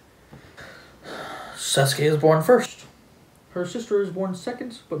 Sasuke is born first. Her sister is born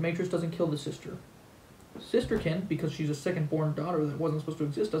second, but Matrix doesn't kill the sister. Sisterkin, because she's a second-born daughter that wasn't supposed to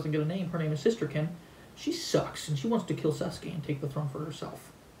exist, doesn't get a name. Her name is Sisterkin. She sucks, and she wants to kill Sasuke and take the throne for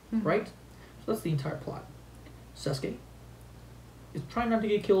herself. Right? So that's the entire plot. Sasuke is trying not to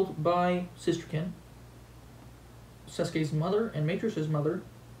get killed by Sisterkin. Sasuke's mother and Matrix's mother,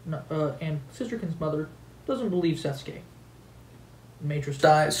 and Sisterkin's mother, doesn't believe Sasuke. Matrix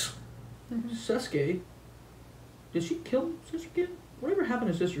dies. Sasuke... Did she kill Sisterkin? Whatever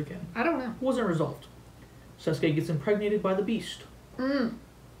happened to Sisterkin? I don't know. It wasn't resolved. Sasuke gets impregnated by the beast.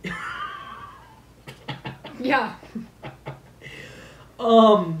 Yeah.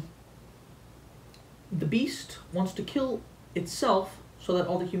 The beast wants to kill itself so that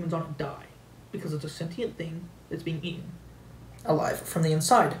all the humans on it die. Because it's a sentient thing that's being eaten. Alive from the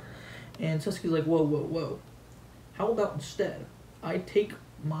inside. And Sasuke's like, whoa. How about instead, I take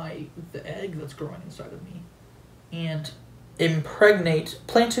the egg that's growing inside of me and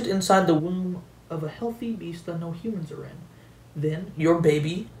plant it inside the womb of a healthy beast that no humans are in. Then your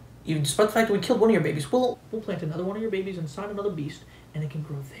baby, even despite the fact that we killed one of your babies, we'll plant another one of your babies inside another beast, and it can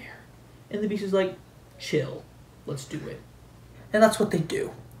grow there. And the beast is like, chill, let's do it. And that's what they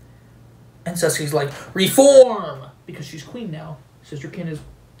do. And Sasuke's like, reform! Because she's queen now. Sisterkin has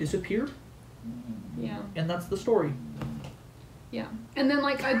disappeared. Yeah. And that's the story. Yeah. And then,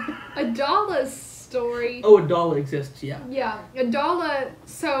 like, Adala's story. Oh, Adala exists, yeah. Yeah. Adala,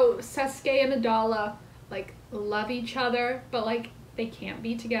 so Sasuke and Adala, like, love each other, but, like, they can't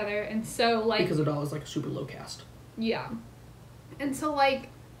be together. And so, like... Because Adala's, like, a super low caste. Yeah. And so, like,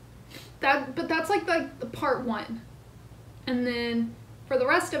 that's, like, the part one. And then, for the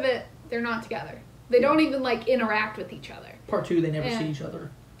rest of it, they're not together. They don't even, like, interact with each other. Part two, they never see each other.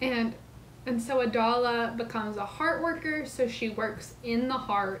 And so Adala becomes a heart worker, so she works in the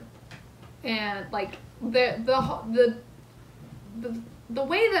heart, and like the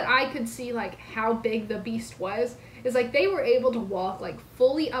way that I could see like how big the beast was is like they were able to walk like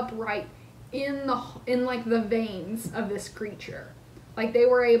fully upright in like the veins of this creature. Like they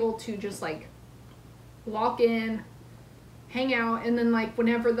were able to just like walk in, hang out, and then like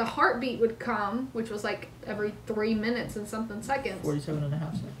whenever the heartbeat would come, which was like every 3 minutes and something seconds. 47.5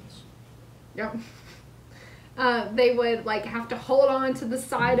 seconds. Yep. They would like have to hold on to the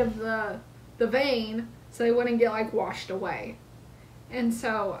side of the vein so they wouldn't get like washed away. And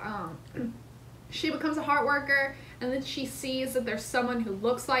so she becomes a heart worker, and then she sees that there's someone who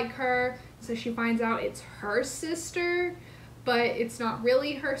looks like her, so she finds out it's her sister, but it's not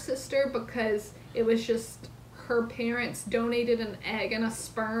really her sister because it was just her parents donated an egg and a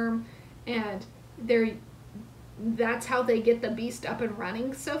sperm, and that's how they get the beast up and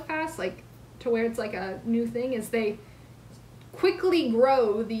running so fast, like to where it's like a new thing, is they quickly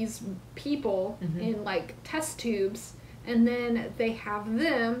grow these people in like test tubes, and then they have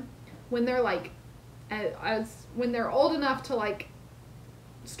them when they're like when they're old enough to like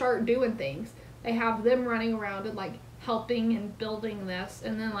start doing things, they have them running around and like helping and building this,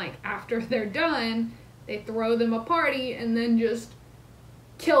 and then like after they're done they throw them a party and then just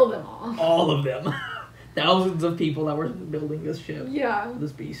kill them all of them. Thousands of people that were building this ship. Yeah.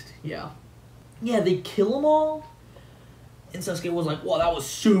 This beast. Yeah, they kill them all. And Sasuke was like, well, that was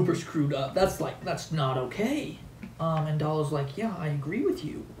super screwed up. That's not okay. And Dala's like, yeah, I agree with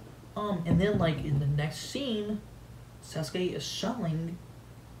you. And then, like, in the next scene, Sasuke is selling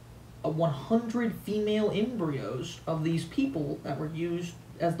 100 female embryos of these people that were used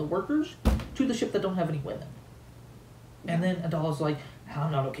as the workers to the ship that don't have any women. And then Adala's like,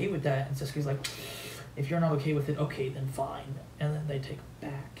 I'm not okay with that. And Sasuke's like, if you're not okay with it, okay, then fine. And then they take it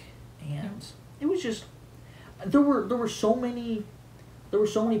back. And it was just... There were so many there were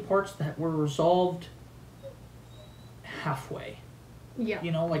so many parts that were resolved halfway. Yeah.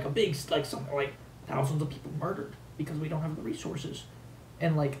 You know, like a big, like something like thousands of people murdered because we don't have the resources.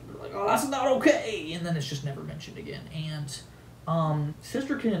 And like, they're like, oh, that's not okay. And then it's just never mentioned again. And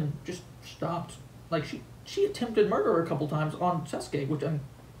Sisterkin just stopped. Like, she attempted murder a couple times on Sasuke, which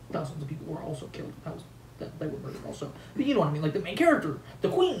thousands of people were also killed. They were murdered also. But you know what I mean? Like the main character, the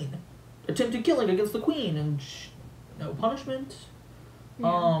queen, attempted killing against the queen, and no punishment.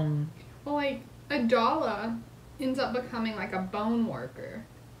 Yeah. Well, like Adala ends up becoming like a bone worker.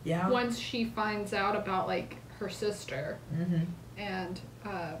 Yeah. Once she finds out about like her sister, and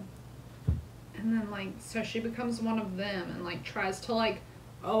then like so she becomes one of them and like tries to like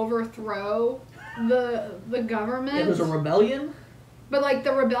overthrow the government. It was a rebellion. But like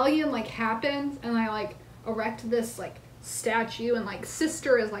the rebellion like happens and I like erect this like statue and like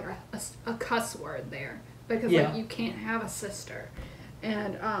sister is like a cuss word there because like you can't have a sister.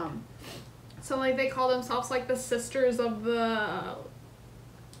 And so like they call themselves like the Sisters of the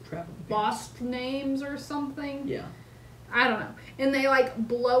Lost Names or something. Yeah. I don't know. And they like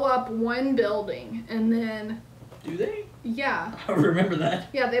blow up one building and then do they? Yeah. I remember that.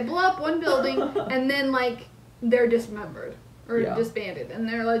 Yeah, they blow up one building and then like they're dismembered or disbanded and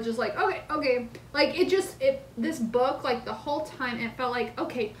they're like just like okay. Like this book like the whole time it felt like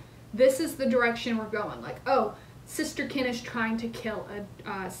okay, this is the direction we're going. Like, oh, Sister Kin is trying to kill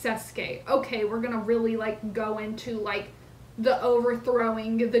Sasuke. Okay, we're gonna really like go into like the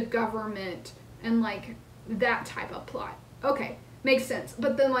overthrowing the government and like that type of plot. Okay, makes sense.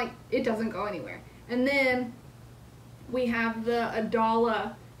 But then like it doesn't go anywhere. And then we have the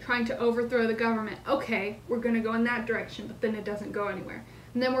Adala trying to overthrow the government. Okay, we're gonna go in that direction, but then it doesn't go anywhere.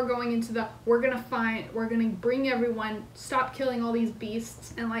 And then we're going into we're gonna bring everyone, stop killing all these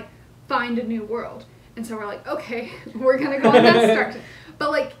beasts and like find a new world. And so we're like, okay, we're gonna go in that direction.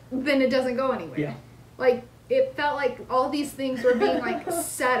 But like then it doesn't go anywhere. Yeah. Like it felt like all these things were being like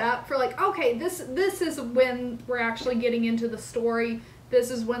set up for like, okay, this is when we're actually getting into the story. This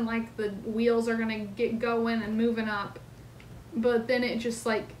is when like the wheels are gonna get going and moving up. But then it just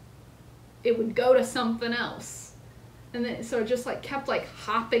like it would go to something else. And then so it just like kept like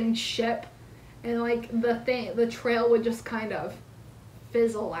hopping ship and like the trail would just kind of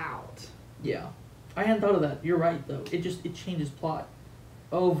fizzle out. Yeah. I hadn't thought of that. You're right though. It changes plot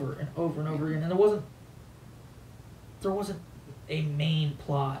over and over and over again. And there wasn't a main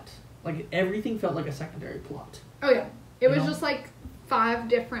plot. Like everything felt like a secondary plot. Oh yeah. It was just like 5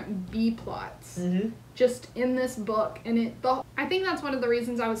 different B plots just in this book, and I think that's one of the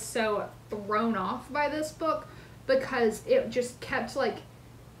reasons I was so thrown off by this book, because it just kept like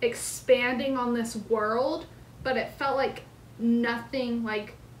expanding on this world, but it felt like nothing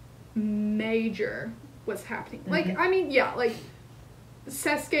like major was happening. Like I mean, yeah, like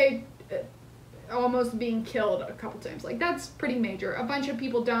Sasuke almost being killed a couple times, like that's pretty major. A bunch of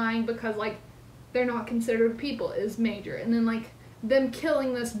people dying because like they're not considered people is major, and then like them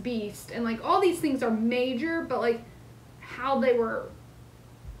killing this beast and like all these things are major, but like how they were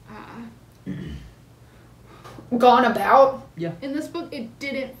gone about in this book,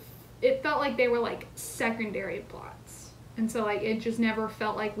 it felt like they were like secondary plots, and so like it just never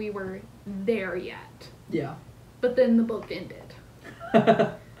felt like we were there yet. Yeah. But then the book ended.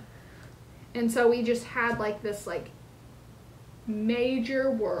 And so we just had like this like major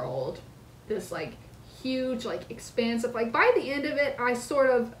world, this like huge like expansive, like by the end of it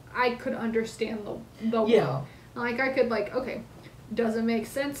I could understand the world. Like I could like, okay, does it make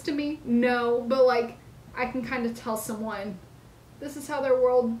sense to me? No, but like I can kind of tell someone this is how their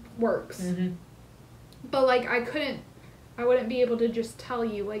world works. But like I wouldn't be able to just tell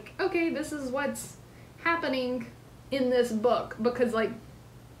you like, okay, this is what's happening in this book, because like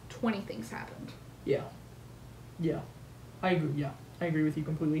 20 things happened. Yeah. I agree with you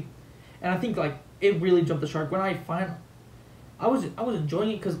completely. And I think like it really jumped the shark when I was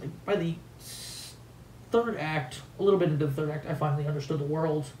enjoying it, because like, by the third act, a little bit into the third act, I finally understood the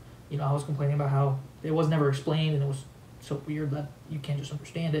world. You know, I was complaining about how it was never explained and it was so weird that you can't just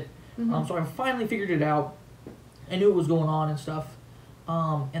understand it. So I finally figured it out. I knew what was going on and stuff.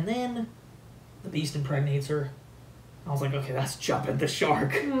 And then the beast impregnates her. I was like, okay, that's jumping the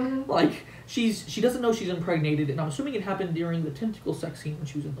shark. Like she doesn't know she's impregnated, and I'm assuming it happened during the tentacle sex scene when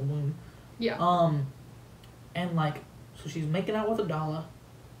she was in the womb. Yeah. And like, so she's making out with Adala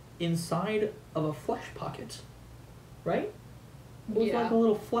inside of a flesh pocket, right? It was like a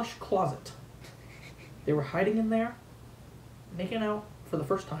little flesh closet. They were hiding in there, making out for the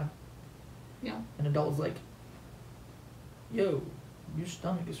first time. Yeah. And Adala's like, yo, your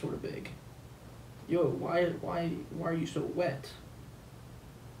stomach is sort of big. Yo, why are you so wet?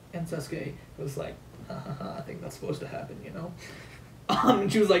 And Sasuke was like, ha ha ha, I think that's supposed to happen, you know?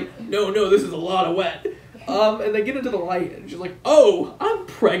 And she was like, no, this is a lot of wet. And they get into the light, and she's like, oh, I'm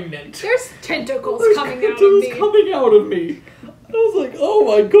pregnant. There's tentacles coming out of me. Tentacles coming out of me. I was like, oh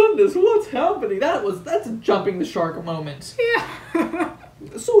my goodness, what's happening? That's a jumping the shark moment. Yeah.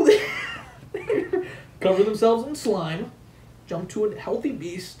 So they cover themselves in slime, jump to a healthy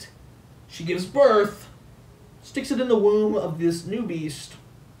beast. She gives birth, sticks it in the womb of this new beast,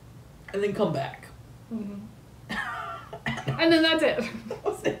 and then come back. Mm-hmm. And then that's it. That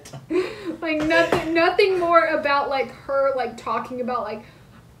was it. Like nothing more about like her like talking about like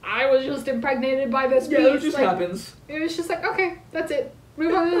I was just impregnated by this beast. Yeah, it just like, happens. It was just like, okay, that's it.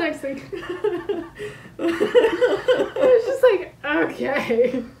 Move on to the next thing. It was just like,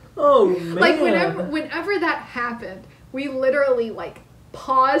 okay. Oh man. Like whenever that happened, we literally like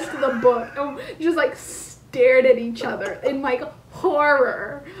paused the book and just like stared at each other in like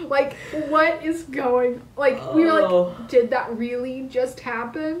horror. Like, what is going? Like, we were like, did that really just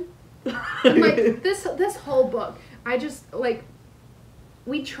happen? Like this whole book, I just like,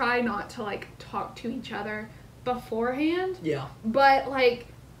 we try not to like talk to each other beforehand. Yeah. But like,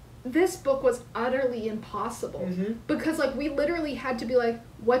 this book was utterly impossible because like we literally had to be like,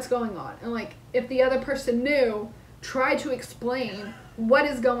 what's going on? And like, if the other person knew, try to explain what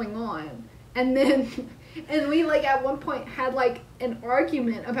is going on. And then, and we like at one point had like an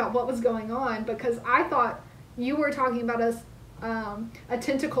argument about what was going on because I thought you were talking about a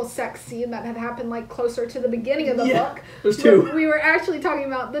tentacle sex scene that had happened like closer to the beginning of the book. There's two. We were actually talking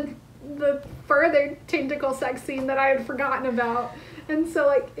about the further tentacle sex scene that I had forgotten about. And so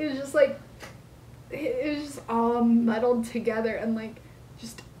like it was just like it was just all muddled together and like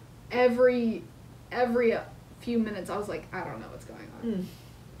just every few minutes I was like, I don't know what's going on.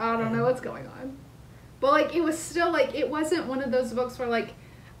 I don't know what's going on. But like it was still like it wasn't one of those books where like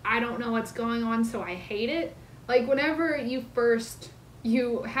I don't know what's going on so I hate it. Like whenever you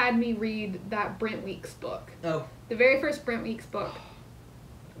had me read that Brent Weeks book. Oh. The very first Brent Weeks book.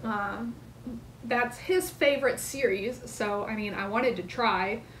 That's his favorite series, so I mean I wanted to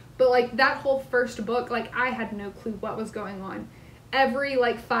try, but like that whole first book, like I had no clue what was going on. Every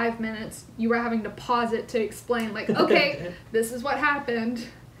like 5 minutes you were having to pause it to explain like, okay, this is what happened.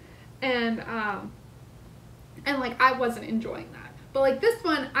 And like I wasn't enjoying that. But like this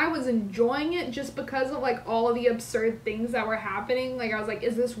one, I was enjoying it just because of like all of the absurd things that were happening. Like I was like,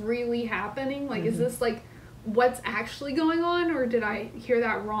 is this really happening? Like is this like what's actually going on, or did I hear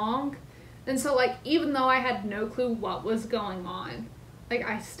that wrong? And so, like, even though I had no clue what was going on, like,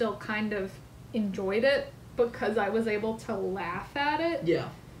 I still kind of enjoyed it because I was able to laugh at it. Yeah.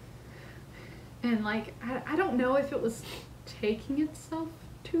 And, like, I don't know if it was taking itself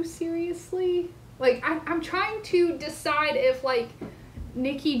too seriously. Like, I'm trying to decide if, like,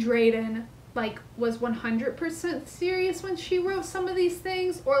 Nicky Drayden, like, was 100% serious when she wrote some of these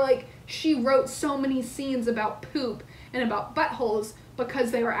things, or, like, she wrote so many scenes about poop and about buttholes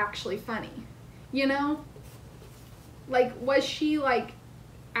because they were actually funny, you know? Like, was she, like,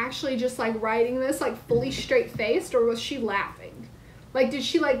 actually just, like, writing this, like, fully straight-faced, or was she laughing? Like, did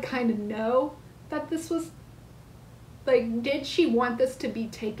she, like, kind of know that this was, like, did she want this to be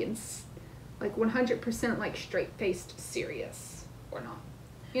taken, like, 100%, like, straight-faced serious, or not?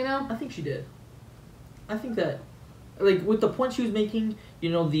 You know? I think she did. I think that, like, with the point she was making, you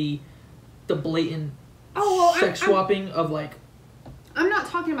know, the blatant sex swapping of, like, I'm not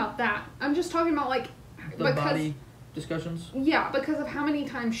talking about that. I'm just talking about, like... The body discussions? Yeah, because of how many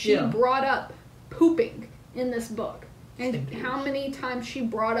times she brought up pooping in this book. And how many times she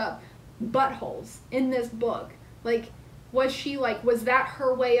brought up buttholes in this book. Like, was she, like... Was that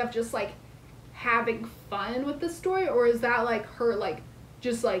her way of just, like, having fun with the story? Or is that, like, her, like,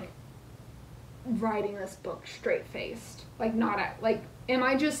 just, like, writing this book straight-faced? Like, not... Like... Am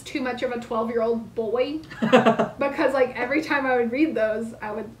I just too much of a 12-year-old boy? Because, like, every time I would read those,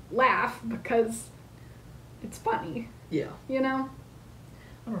 I would laugh because it's funny. Yeah. You know?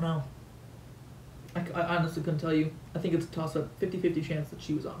 I don't know. I honestly couldn't tell you. I think it's a toss-up, 50-50 chance that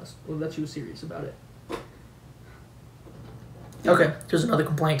she was honest, or that she was serious about it. Okay, here's another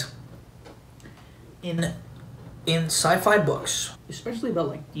complaint. In sci-fi books, especially about,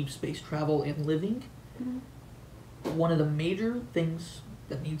 like, deep space travel and living, one of the major things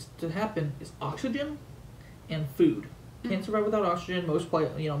that needs to happen is oxygen and food. Can't survive without oxygen.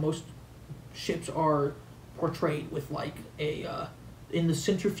 Most ships are portrayed with like in the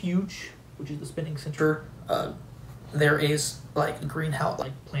centrifuge, which is the spinning center. There is like greenhouse,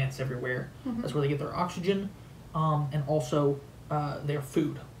 like plants everywhere. That's where they get their oxygen, and also their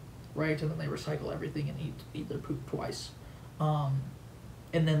food, right? And then they recycle everything and eat their poop twice.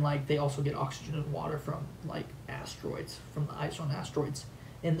 And then, like, they also get oxygen and water from, like, asteroids, from the ice on asteroids.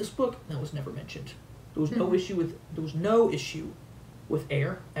 In this book, that was never mentioned. There was no issue with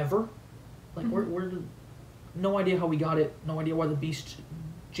air, ever. Like, where did... No idea how we got it. No idea why the beast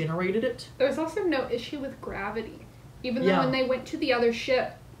generated it. There's also no issue with gravity. Even though when they went to the other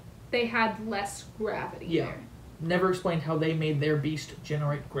ship, they had less gravity there. Never explained how they made their beast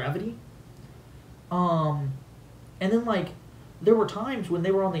generate gravity. And then, like, there were times when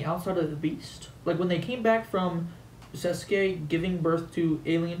they were on the outside of the beast. Like, when they came back from Sesuke giving birth to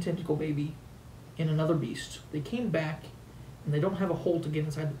alien tentacle baby in another beast, they came back and they don't have a hole to get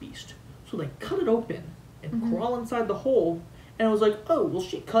inside the beast. So they cut it open and crawl inside the hole. And I was like, oh, well,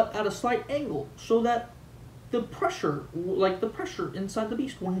 she cut at a slight angle so that the pressure inside the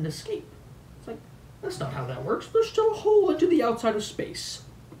beast wouldn't escape. It's like, that's not how that works. There's still a hole into the outside of space.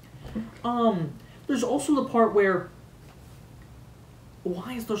 There's also the part where,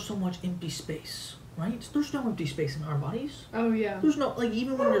 why is there so much empty space, right? There's no empty space in our bodies. Oh, yeah. There's no, like,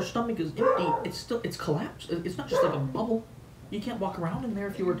 even when your stomach is empty, it's collapsed. It's not just like a bubble. You can't walk around in there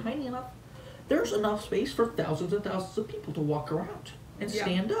if you were tiny enough. There's enough space for thousands and thousands of people to walk around and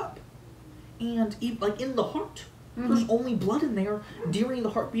stand up. And, like, in the heart, there's only blood in there during the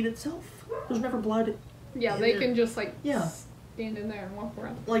heartbeat itself. There's never blood. Yeah, they can just, like, stand in there and walk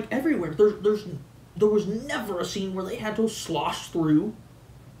around. Like, everywhere. There was never a scene where they had to slosh through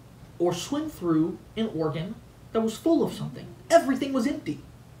or swim through an organ that was full of something. Everything was empty.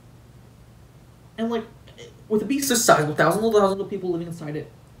 And, like, with a beast this size, with thousands and thousands of people living inside it,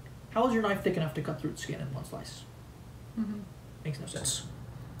 how is your knife thick enough to cut through its skin in one slice? Makes no sense.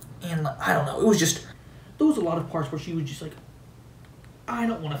 And, I don't know, it was just... There was a lot of parts where she was just like, I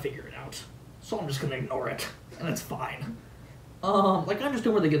don't want to figure it out, so I'm just going to ignore it, and it's fine. Like, I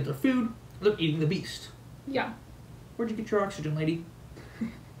understand where they get their food. They're eating the beast. Yeah. Where'd you get your oxygen, lady?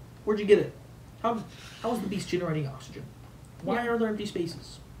 Where'd you get it? How is the beast generating oxygen? Why are there empty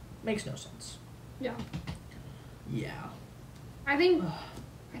spaces? Makes no sense. Yeah. Yeah. I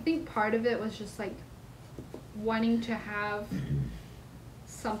think part of it was just, like, wanting to have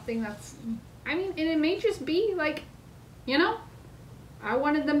something that's... I mean, and it may just be, like, you know, I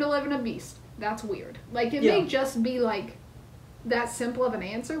wanted them to live in a beast. That's weird. Like, it may just be, like, that simple of an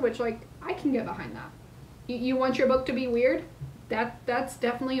answer, which, like, I can get behind that. You want your book to be weird? That's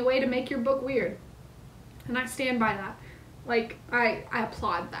definitely a way to make your book weird. And I stand by that. Like, I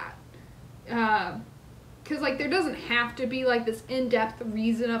applaud that. Because, like, there doesn't have to be, like, this in-depth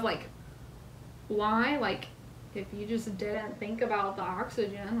reason of, like, why. Like, if you just didn't think about the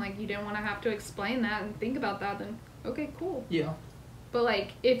oxygen, like, you didn't want to have to explain that and think about that, then, okay, cool. Yeah. But,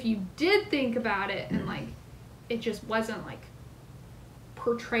 like, if you did think about it and, like, it just wasn't, like,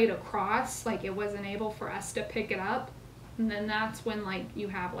 portrayed across, like, it wasn't able for us to pick it up, and then that's when, like, you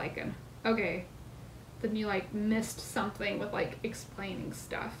have, like, an, okay, then you, like, missed something with, like, explaining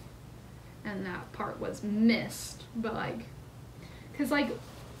stuff. And that part was missed, but, like, because, like,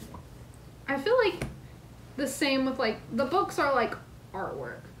 I feel like the same with, like, the books are, like,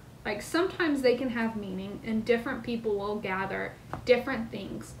 artwork. Like, sometimes they can have meaning, and different people will gather different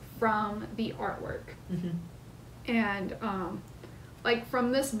things from the artwork. And, like,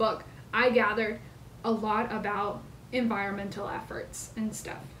 from this book, I gathered a lot about environmental efforts and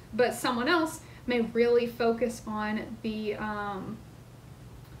stuff. But someone else may really focus on the I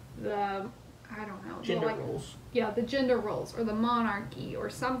don't know. Gender roles. Yeah, the gender roles, or the monarchy, or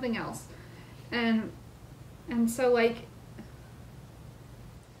something else. And so, like,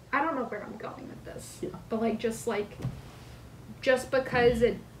 I don't know where I'm going with this. Yeah. But, like, just because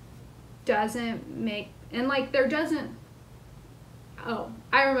it doesn't make, and, like, there doesn't, oh,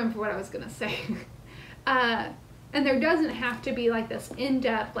 I remember what I was going to say. And there doesn't have to be, like, this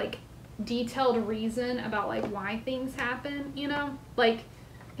in-depth, like, detailed reason about, like, why things happen, you know? Like,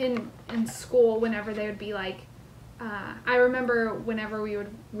 in school, whenever they would be, like, I remember whenever we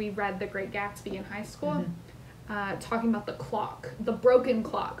read The Great Gatsby in high school, talking about the clock, the broken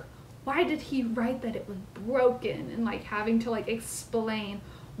clock. Why did he write that it was broken? And, like, having to, like, explain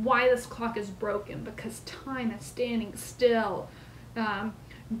why this clock is broken, because time is standing still.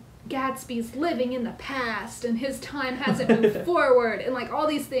 Gatsby's living in the past, and his time hasn't moved forward, and, like, all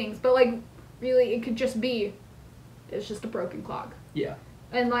these things. But, like, really, it could just be, it's just a broken clock. Yeah.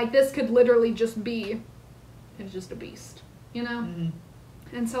 And, like, this could literally just be, it's just a beast, you know?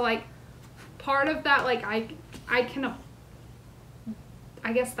 And so, like, part of that, like, I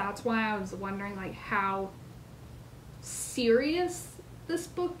guess that's why I was wondering, like, how serious this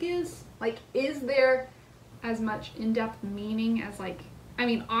book is. Like, is there as much in-depth meaning as, like, I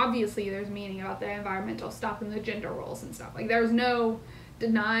mean, obviously there's meaning about the environmental stuff and the gender roles and stuff. Like, there's no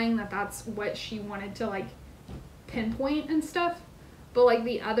denying that that's what she wanted to, like, pinpoint and stuff. But, like,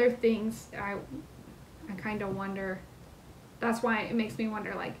 the other things, I kind of wonder. That's why it makes me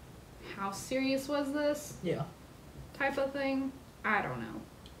wonder, like, how serious was this? Yeah. Type of thing. I don't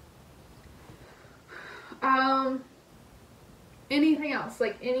know. Anything else?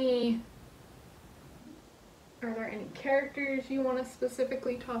 Like, are there any characters you want to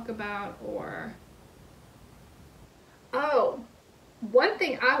specifically talk about, or... Oh, one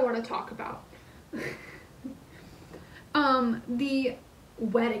thing I want to talk about. The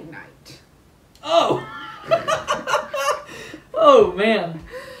wedding night. Oh! Oh, man.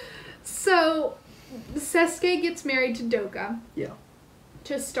 So, Sesuke gets married to Doka. Yeah.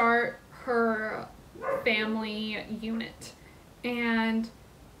 To start her family unit. And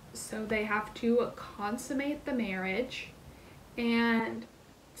so they have to consummate the marriage. And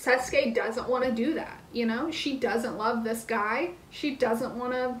Sesuke doesn't want to do that, you know? She doesn't love this guy. She doesn't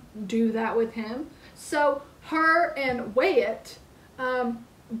want to do that with him. So her and Wyatt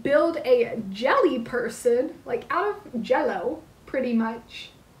build a jelly person, like out of jello, pretty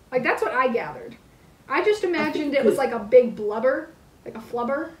much. Like, that's what I gathered. I just imagined it was like a big blubber, like a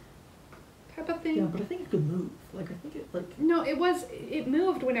flubber type of thing. Yeah, but I think it could move. Like, I think it, like... No, it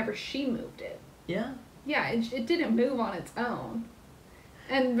moved whenever she moved it. Yeah? Yeah, it didn't move on its own.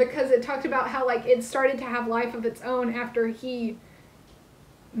 And because it talked about how, like, it started to have life of its own after he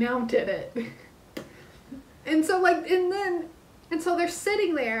mounted it. And so, like, and so they're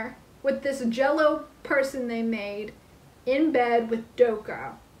sitting there with this jello person they made in bed with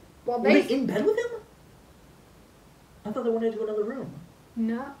Doka. While Were they in bed with him? I thought they went into another room.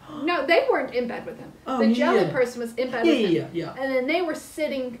 No, they weren't in bed with him. Oh, the jelly person was in bed with him. Yeah. And then they were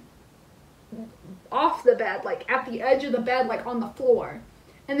sitting off the bed, like at the edge of the bed, like on the floor.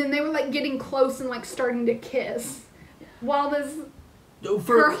 And then they were like getting close and like starting to kiss. While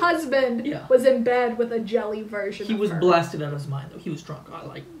her husband was in bed with a jelly version of her. He was blasted out of his mind though. He was drunk.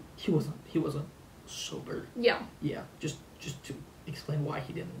 He wasn't sober. Yeah. Yeah, just to explain why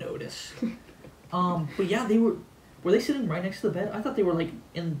he didn't notice. But yeah, were they sitting right next to the bed? I thought they were like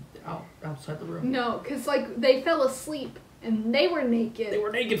outside the room. No, because like they fell asleep and they were naked. They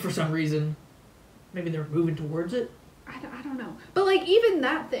were naked for some reason. Maybe they were moving towards it. I don't know. But like even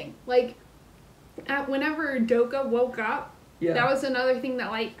that thing, like whenever Doka woke up, that was another thing that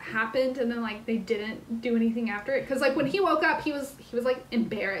like happened, and then like they didn't do anything after it. Because like when he woke up, he was like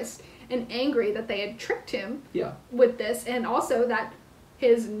embarrassed and angry that they had tricked him with this, and also that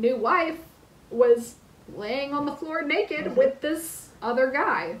his new wife was laying on the floor naked with this other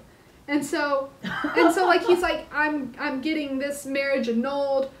guy. And so like he's like, I'm getting this marriage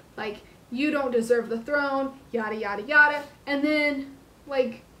annulled, like you don't deserve the throne, yada yada yada. And then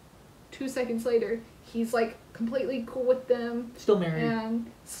like 2 seconds later, he's like completely cool with them. Still married. And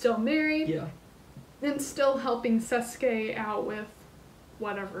still married. Yeah. And still helping Sesuke out with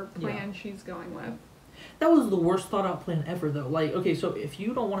whatever plan she's going with. That was the worst thought out plan ever though. Like, okay, so if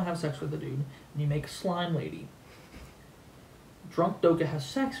you don't want to have sex with a dude and you make a slime lady, drunk Doka has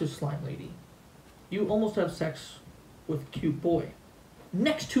sex with slime lady, you almost have sex with cute boy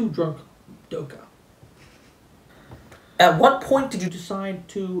next to drunk Doka. At what point did you decide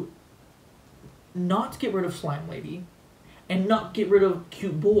to not get rid of slime lady and not get rid of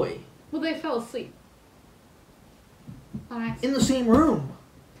cute boy? Well, they fell asleep. In the same room.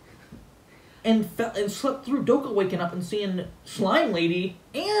 And slept through Doka waking up and seeing slime lady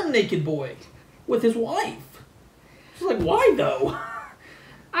and naked boy with his wife. She's like, why though?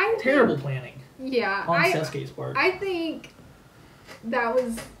 Terrible planning. Yeah. On Sesuke's part. I think that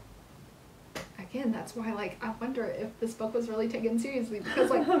was, again, that's why like I wonder if this book was really taken seriously,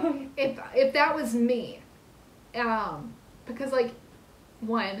 because like if that was me, because like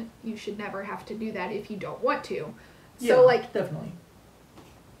one, you should never have to do that if you don't want to. So like definitely.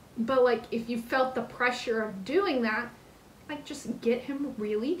 But like if you felt the pressure of doing that, like just get him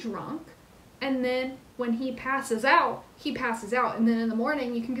really drunk, and then when he passes out, and then in the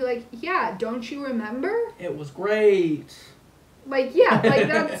morning you can be like, yeah, don't you remember? It was great. Like, yeah, like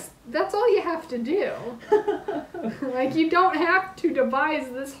that's all you have to do. Like, you don't have to devise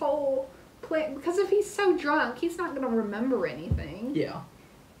this whole plan, because if he's so drunk, he's not going to remember anything. Yeah.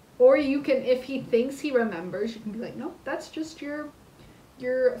 Or you can, if he thinks he remembers, you can be like, nope, that's just your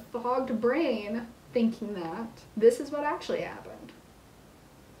fogged brain thinking that this is what actually happened.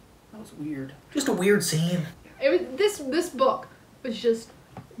 That was weird. Just a weird scene. It was, this book was just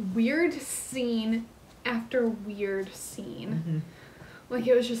weird scene after weird scene. Mm-hmm. Like,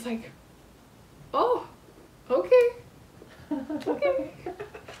 it was just like, oh, okay. Okay.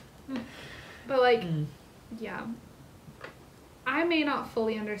 But like, yeah. I may not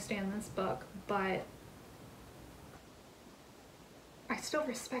fully understand this book, but I still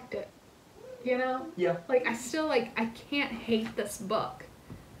respect it. You know? Yeah. Like, I still, like, I can't hate this book.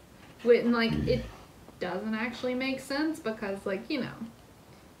 When, like, it doesn't actually make sense because, like, you know,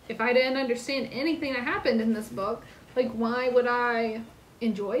 if I didn't understand anything that happened in this book, like, why would I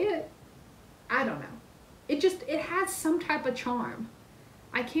enjoy it? I don't know. It has some type of charm.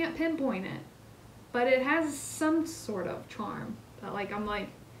 I can't pinpoint it, but it has some sort of charm. But, like, I'm like,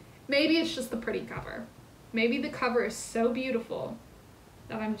 maybe it's just the pretty cover. Maybe the cover is so beautiful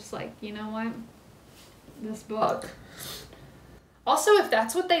that I'm just like, you know what? This book. Also, if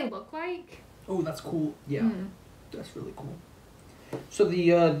that's what they look like. Oh, that's cool. Yeah, that's really cool. So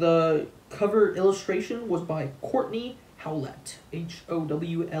the cover illustration was by Courtney Howlett, Howlett.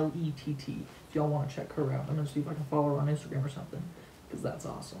 If y'all want to check her out, I'm gonna see if I can follow her on Instagram or something, because that's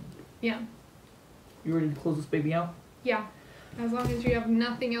awesome. Yeah. You ready to close this baby out? Yeah. As long as you have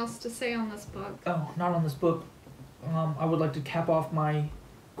nothing else to say on this book. Oh, not on this book. I would like to cap off my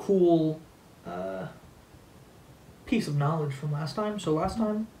cool piece of knowledge from last time. So last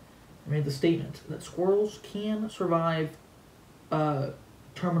time, I made the statement that squirrels can survive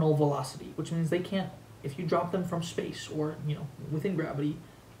terminal velocity, which means they can't, if you drop them from space or, you know, within gravity,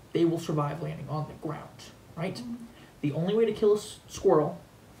 they will survive landing on the ground, right? Mm-hmm. The only way to kill a squirrel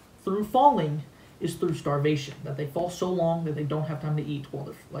through falling is through starvation, that they fall so long that they don't have time to eat while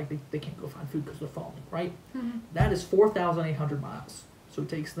they're, like, they can't go find food because they're falling, right? Mm-hmm. That is 4,800 miles. So it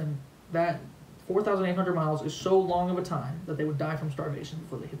takes them, that 4,800 miles is so long of a time that they would die from starvation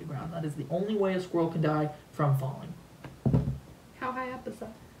before they hit the ground. That is the only way a squirrel can die from falling. How high up is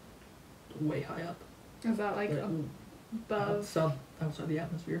that? Way high up. Is that like above? Outside the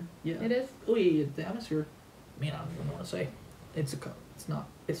atmosphere. Yeah. It is? Oh yeah, the atmosphere. Man, I don't even know what to say. It's not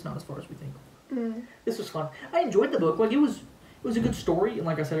as far as we think. Mm. This was fun. I enjoyed the book. Like, it was a good story, and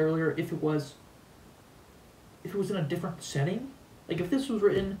like I said earlier, if it was in a different setting, like if this was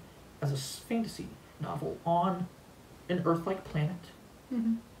written as a fantasy novel on an Earth-like planet,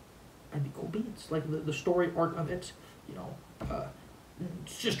 I'd be cool beans. Like the story arc of it, you know,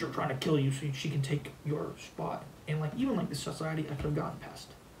 sister trying to kill you so she can take your spot, and like even like the society I could have gotten past,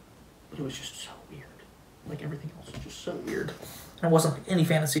 but it was just so weird. Like everything else was just so weird. And it wasn't like any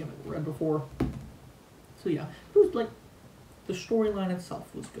fantasy I've ever read before. So yeah, it was like the storyline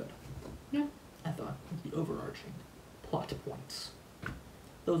itself was good. Yeah, I thought the overarching plot points,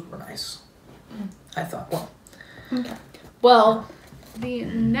 those were nice. I thought. Well, okay. Well, the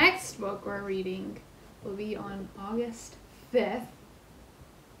next book we're reading will be on August 5th.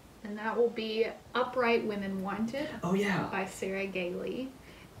 And that will be Upright Women Wanted. Oh yeah. By Sarah Gailey.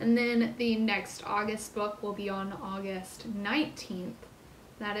 And then the next August book will be on August 19th.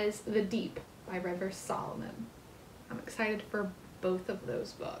 That is The Deep by River Solomon. I'm excited for both of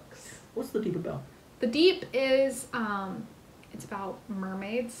those books. What's The Deep about? The Deep is, it's about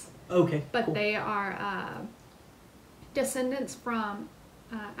mermaids. Okay, But cool. They are descendants from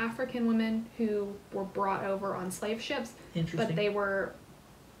African women who were brought over on slave ships. Interesting. But they were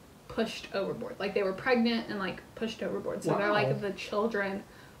pushed overboard. Like, they were pregnant and, like, pushed overboard. So they're, like, the children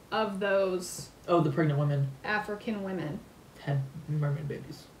of those... Oh, the pregnant women. African women. Had mermaid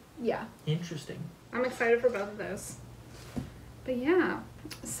babies. Yeah. Interesting. I'm excited for both of those. But, yeah.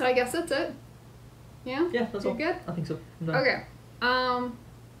 So, I guess that's it. Yeah? Yeah, that's all. You're good? I think so. I'm done. Okay.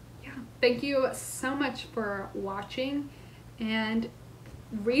 Yeah. Thank you so much for watching. And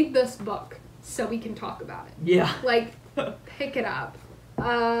read this book so we can talk about it. Yeah. Like, pick it up.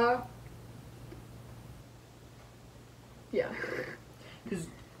 Yeah. Because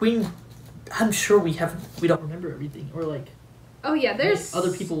I'm sure we don't remember everything, or like. Oh yeah, there's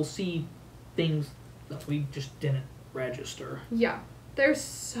other people will see things that we just didn't register. Yeah, there's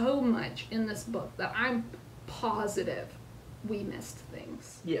so much in this book that I'm positive we missed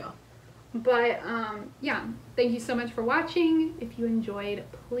things. Yeah. But yeah, thank you so much for watching. If you enjoyed,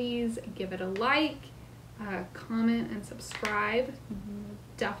 please give it a like, comment, and subscribe.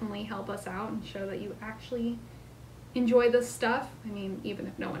 Definitely help us out and show that you actually enjoy this stuff. I mean, even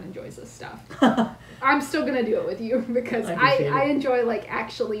if no one enjoys this stuff, I'm still gonna do it with you because I enjoy like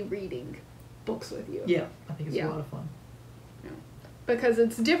actually reading books with you. Yeah, I think it's a lot of fun. Yeah. Because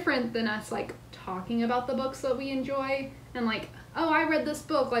it's different than us like talking about the books that we enjoy and like, oh, I read this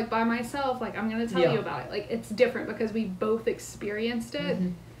book like by myself, like I'm gonna tell you about it. Like, it's different because we both experienced it,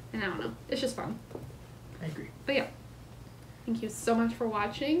 and I don't know, it's just fun. I agree. But yeah, thank you so much for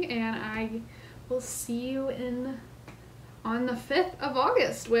watching, and I will see you on the 5th of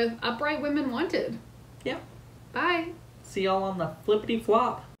August with Upright Women Wanted. Yeah. Bye. See y'all on the flippity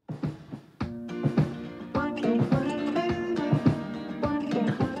flop.